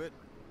you're up to it?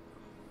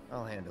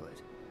 I'll handle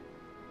it.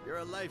 You're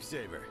a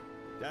lifesaver.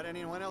 Doubt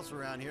anyone else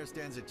around here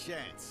stands a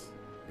chance.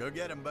 Go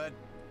get him, bud.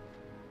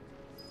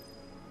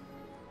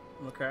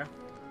 Okay.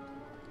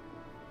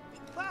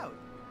 Cloud,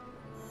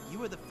 you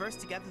were the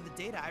first to gather the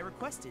data I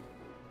requested.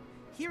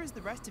 Here is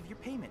the rest of your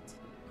payment.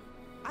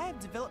 I have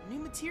developed new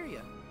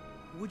materia.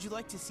 Would you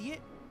like to see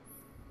it?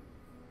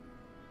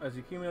 As you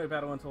accumulate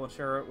battle intel and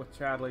share it with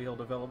Chadley, he'll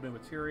develop new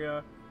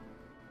materia,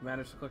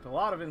 manage to collect a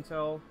lot of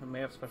intel, and may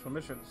have special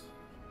missions.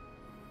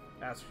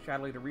 Ask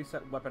Chadley to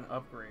reset weapon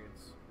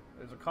upgrades.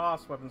 There's a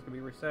cost, weapons can be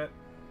reset,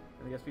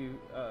 and the SP,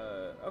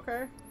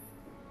 okay.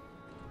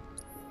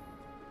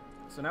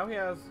 So now he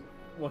has,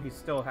 well, he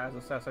still has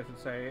assess, I should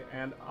say,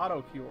 and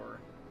auto cure.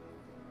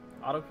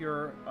 Auto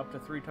cure up to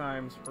 3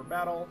 times per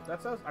battle.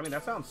 That says, I mean,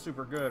 that sounds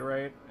super good,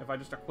 right? If I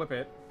just equip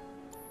it.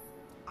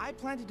 I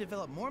plan to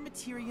develop more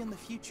materia in the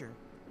future.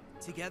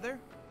 Together,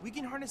 we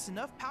can harness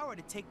enough power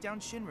to take down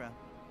Shinra.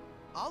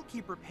 I'll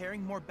keep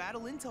preparing more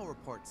battle intel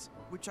reports,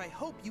 which I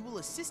hope you will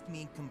assist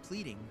me in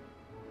completing.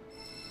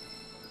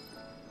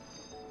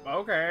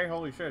 Okay,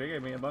 holy shit, he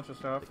gave me a bunch of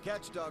stuff.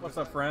 What's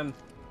up, friend?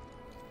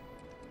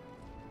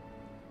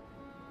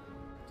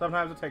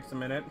 Sometimes it takes a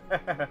minute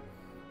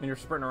when you're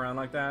sprinting around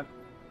like that.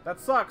 That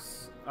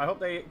sucks. I hope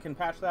they can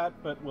patch that,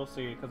 but we'll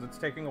see, because it's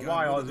taking a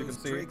while, as you can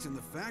see. Drakes in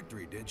the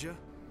factory, did you?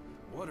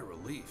 What a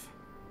relief.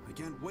 I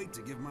can't wait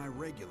to give my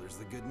regulars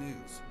the good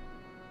news.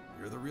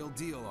 You're the real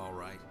deal, all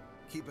right.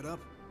 Keep it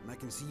up, and I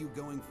can see you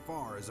going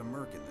far as a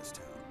merc in this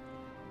town.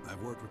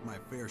 I've worked with my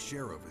fair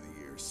share over the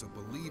years, so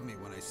believe me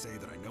when I say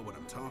that I know what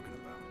I'm talking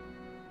about.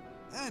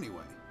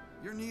 Anyway,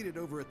 you're needed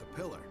over at the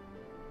Pillar.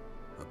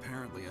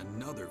 Apparently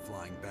another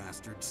flying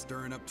bastard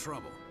stirring up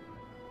trouble.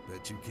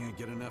 Bet you can't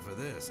get enough of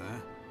this, huh?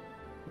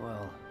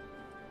 Well...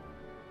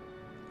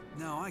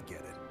 No, I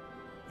get it.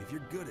 If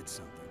you're good at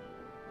something,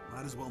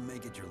 might as well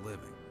make it your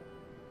living.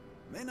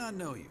 May not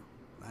know you,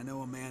 but I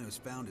know a man who's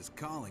found his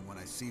calling when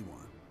I see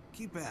one.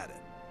 Keep at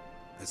it.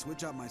 I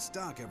switch out my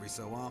stock every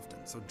so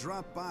often, so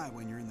drop by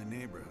when you're in the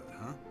neighborhood,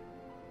 huh?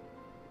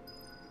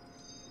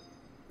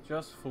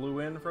 Just flew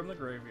in from the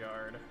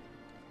graveyard.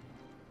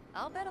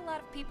 I'll bet a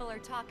lot of people are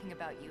talking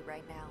about you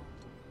right now.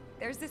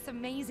 There's this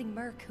amazing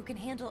merc who can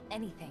handle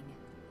anything.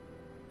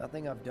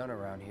 Nothing I've done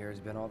around here has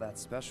been all that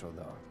special,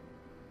 though.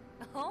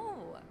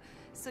 Oh,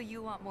 so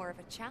you want more of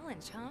a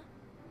challenge, huh?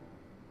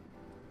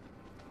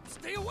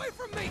 Stay away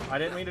from me! I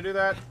didn't mean to do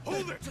that.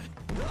 Hold it!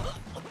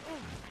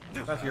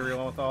 That's your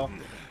real with all.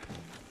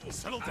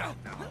 Settle down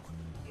now.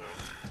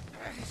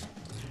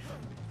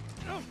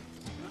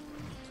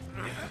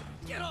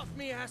 Get off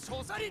me,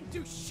 assholes! I didn't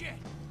do shit!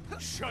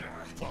 Shut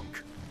up,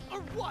 punk! Or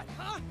what,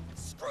 huh?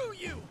 Screw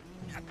you!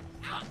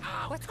 Ow,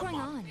 ow, What's going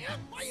on?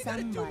 Why you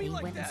gotta do me Somebody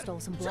like went and that? stole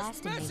some Just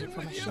blasting messing data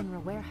from a with you.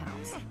 Shinra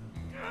warehouse.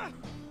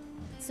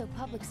 So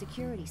public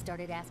security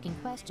started asking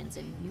questions,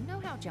 and you know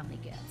how Johnny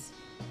gets.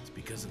 It's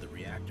because of the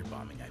reactor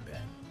bombing, I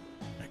bet.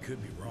 I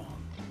could be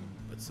wrong,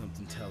 but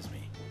something tells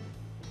me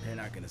they're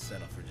not gonna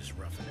settle for just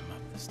roughing him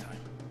up this time.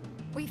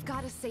 We've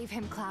got to save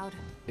him, Cloud.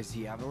 Is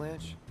he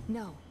Avalanche?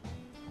 No.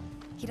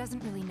 He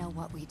doesn't really know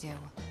what we do.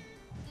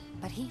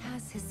 But he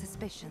has his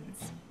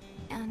suspicions.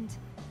 And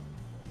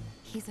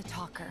he's a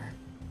talker.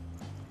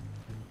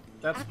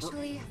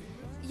 Actually,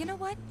 you know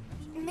what?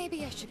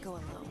 Maybe I should go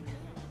alone.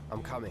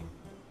 I'm coming.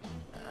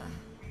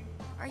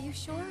 Are you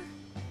sure?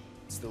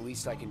 It's the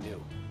least I can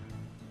do.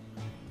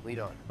 Lead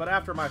on. But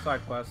after my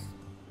side quest.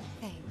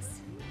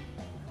 Thanks.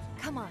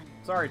 Come on.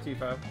 Sorry,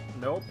 Tifa.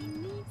 Nope. He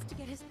needs to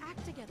get his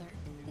act together.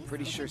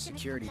 Pretty sure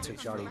security took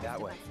Johnny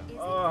that way.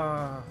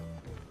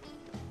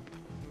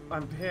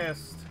 I'm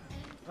pissed.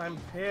 I'm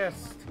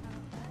pissed.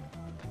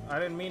 I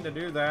didn't mean to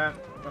do that,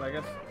 but I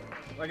guess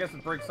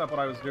it breaks up what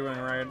I was doing,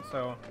 right?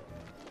 So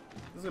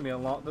this is gonna be a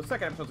long. The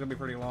second episode's gonna be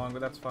pretty long,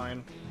 but that's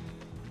fine.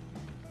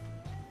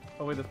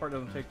 Hopefully this part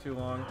doesn't take too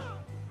long.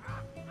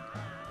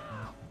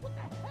 What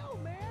the hell,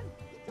 man?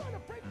 You trying to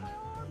break my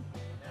arm?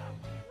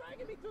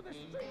 Dragging me through the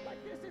street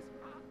like this is...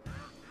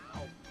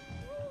 Ow!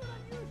 Cruel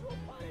and unusual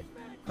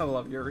punishment! I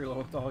love Yuri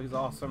Lothal. He's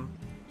awesome.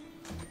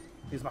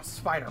 He's my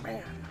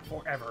Spider-Man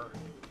forever.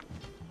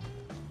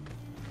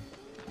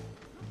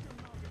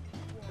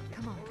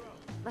 Come on.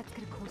 Let's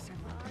get a closer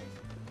look.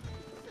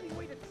 Any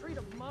way to treat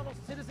a model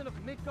citizen of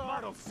Midgar?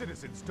 Model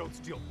citizens don't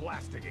steal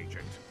blasting,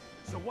 Agent.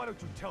 So why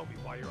don't you tell me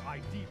why your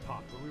ID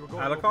popped when we were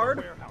going Alucard? over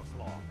the warehouse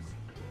logs?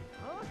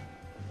 Huh?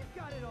 You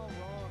got it all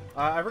wrong.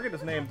 I forget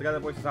his name. The guy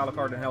that voices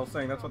Alucard in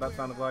Hellsing. That's what that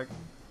sounded like.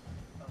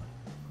 My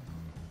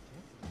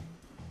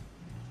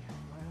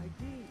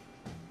ID.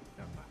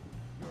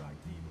 Your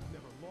ID was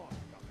never lost,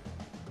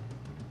 Governor.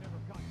 Never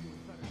got you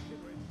inside a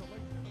Shinra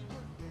installation in the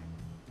first place.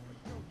 But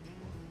don't you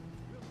worry.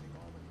 We'll take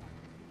all the time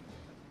we need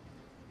to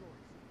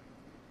yours.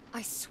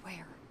 I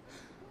swear.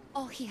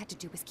 All he had to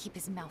do was keep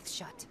his mouth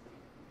shut.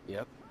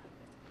 Yep.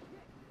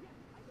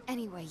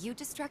 Anyway, you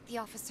distract the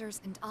officers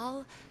and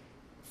I'll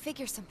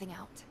figure something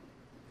out.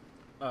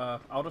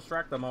 I'll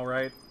distract them,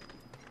 alright.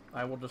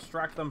 I will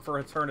distract them for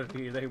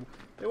eternity. They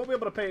won't be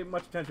able to pay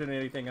much attention to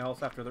anything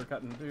else after they're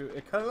cut in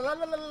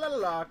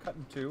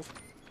two.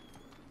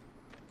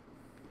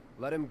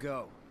 Let him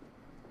go.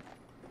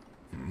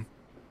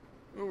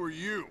 Who are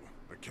you?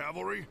 The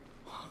cavalry?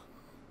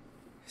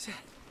 Is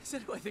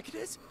that who I think it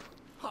is?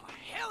 Oh,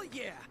 hell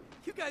yeah!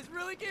 You guys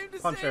really came to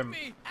Punch save him.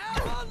 me!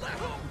 Ow, let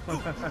him!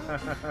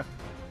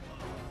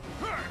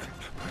 Hey!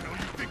 What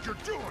do you think you're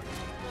doing?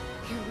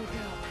 Here we go.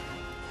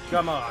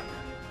 Come on.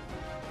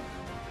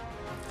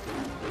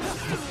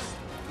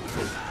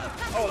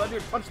 Oh, that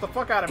dude punched the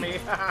fuck out of me.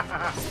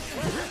 I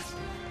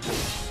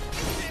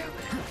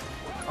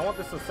want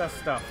this assess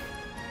stuff.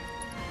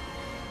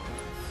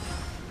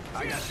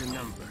 I got your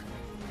number.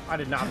 I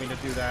did not mean to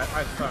do that.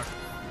 I suck.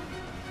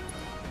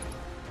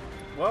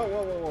 Whoa,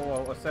 whoa, whoa,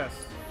 whoa, whoa.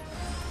 Assess.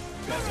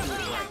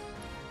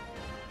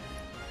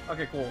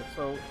 Okay, cool.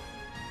 So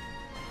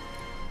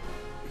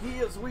he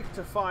is weak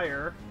to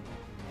fire.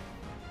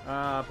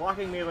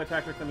 Blocking melee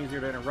attack makes them easier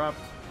to interrupt.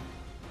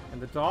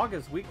 And the dog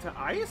is weak to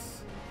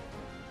ice?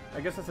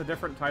 I guess that's a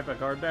different type of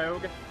guard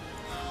dog.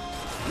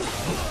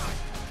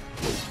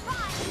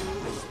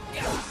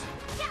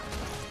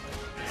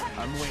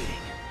 I'm waiting.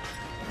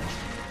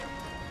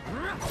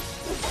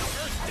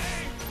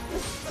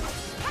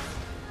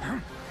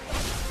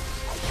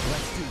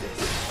 Let's do this.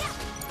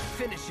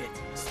 Finish it.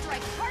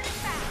 Strike hard and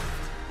fast.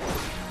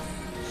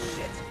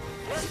 Shit.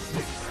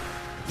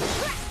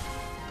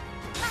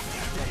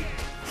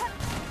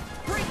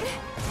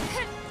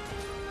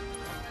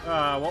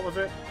 What was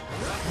it?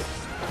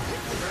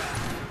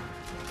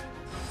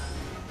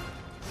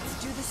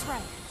 Let's do this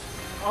right.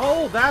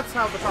 Oh, that's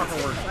how the talker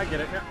works. I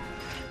get it now.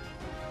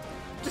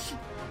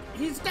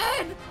 He's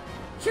dead!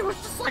 She was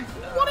just like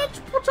 1 inch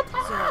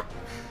apart.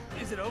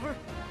 So, is it over?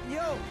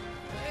 Yo,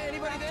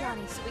 anybody there?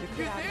 Johnny, so we If can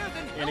you're get out there, of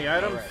then here. Any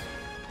help me. items?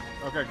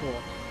 Okay, cool.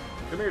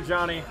 Come here,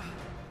 Johnny.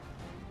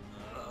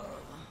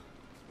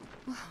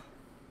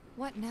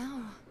 What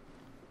now?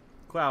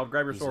 Cloud,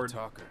 grab your He's a sword.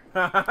 talker.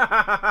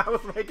 I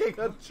was making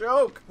a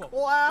joke.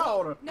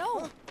 Cloud.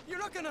 No. You're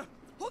not gonna.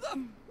 Hold up.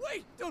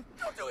 Wait. Don't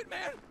do it,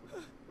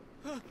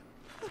 man.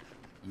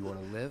 You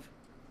want to live?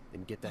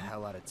 Then get the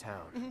hell out of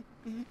town.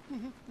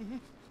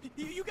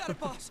 You got it,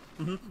 boss.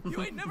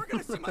 You ain't never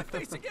gonna see my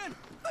face again.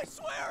 I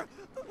swear.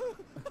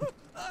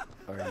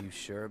 Are you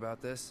sure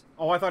about this?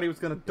 Oh, I thought he was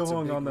gonna It's a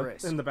dong big on the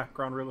risk. in the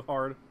background really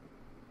hard.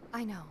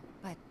 I know,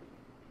 but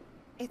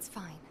it's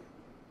fine.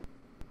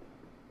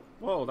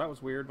 Whoa, that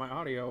was weird. My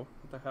audio.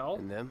 What the hell?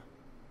 And them?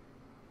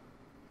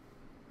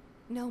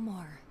 No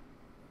more.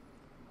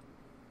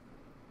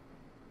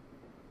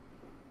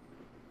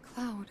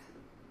 Cloud,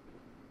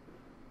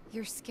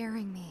 you're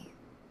scaring me.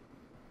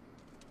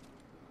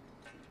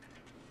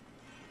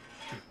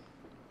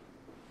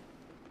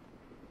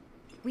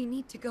 We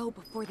need to go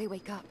before they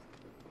wake up.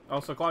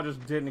 Oh, so Cloud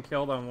just didn't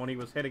kill them when he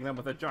was hitting them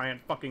with a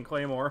giant fucking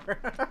claymore.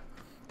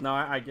 No,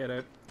 I get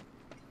it.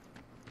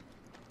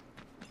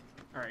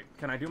 Alright,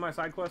 can I do my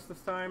side quest this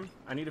time?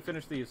 I need to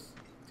finish these.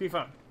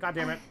 Tifa,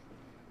 goddammit.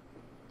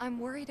 I'm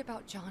worried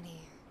about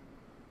Johnny.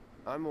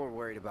 I'm more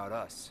worried about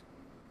us.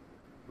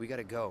 We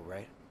gotta go,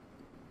 right?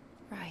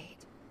 Right.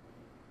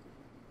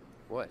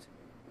 What?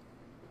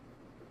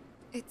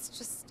 It's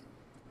just...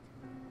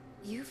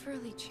 You've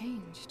really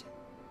changed.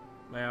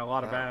 Yeah, a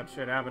lot of bad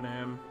shit happened to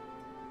him.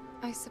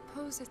 I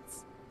suppose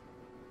it's...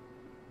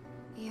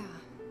 Yeah.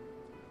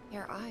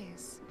 Your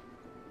eyes.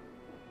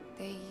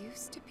 They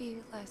used to be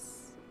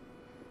less...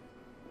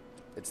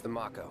 It's the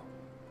Mako.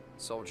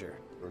 Soldier,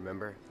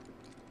 remember?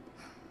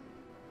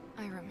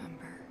 I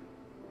remember.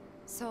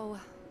 So,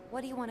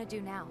 what do you want to do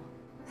now?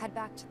 Head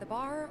back to the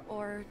bar,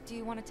 or do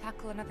you want to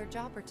tackle another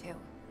job or two?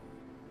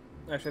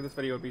 Actually, this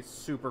video would be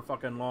super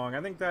fucking long.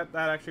 I think that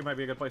actually might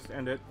be a good place to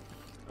end it.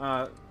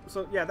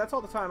 So yeah, that's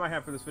all the time I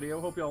have for this video.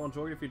 Hope you all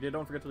enjoyed. If you did,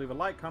 don't forget to leave a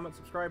like, comment,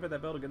 subscribe, hit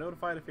that bell to get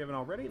notified if you haven't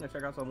already, and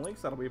check out some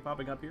links that'll be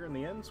popping up here in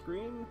the end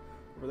screen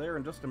over there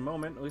in just a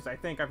moment. At least I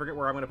think. I forget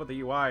where I'm going to put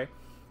the UI.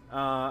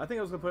 I think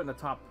I was going to put it in the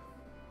top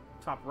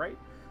right.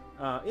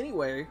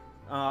 Anyway,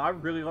 I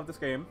really love this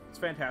game. It's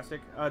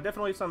fantastic.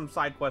 Definitely some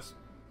side quest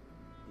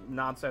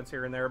nonsense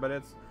here and there,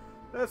 but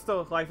that's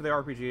the life of the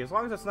RPG. As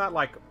long as it's not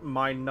like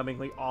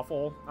mind-numbingly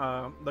awful.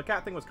 The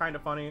cat thing was kind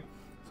of funny,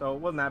 so it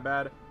wasn't that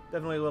bad.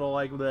 Definitely a little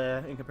like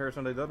bleh in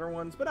comparison to the other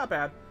ones, but not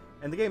bad.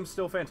 And the game's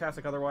still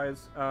fantastic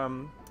otherwise.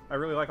 I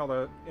really like all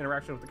the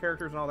interaction with the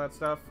characters and all that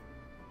stuff.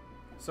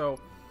 So,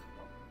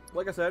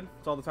 like I said,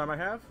 it's all the time I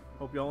have.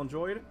 Hope you all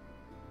enjoyed.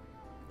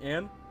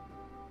 And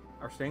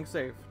are staying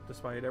safe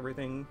despite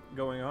everything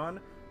going on.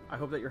 I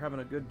hope that you're having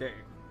a good day.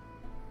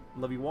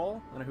 Love you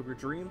all, and I hope your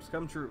dreams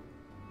come true.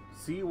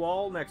 See you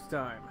all next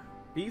time.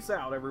 Peace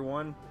out,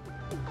 everyone.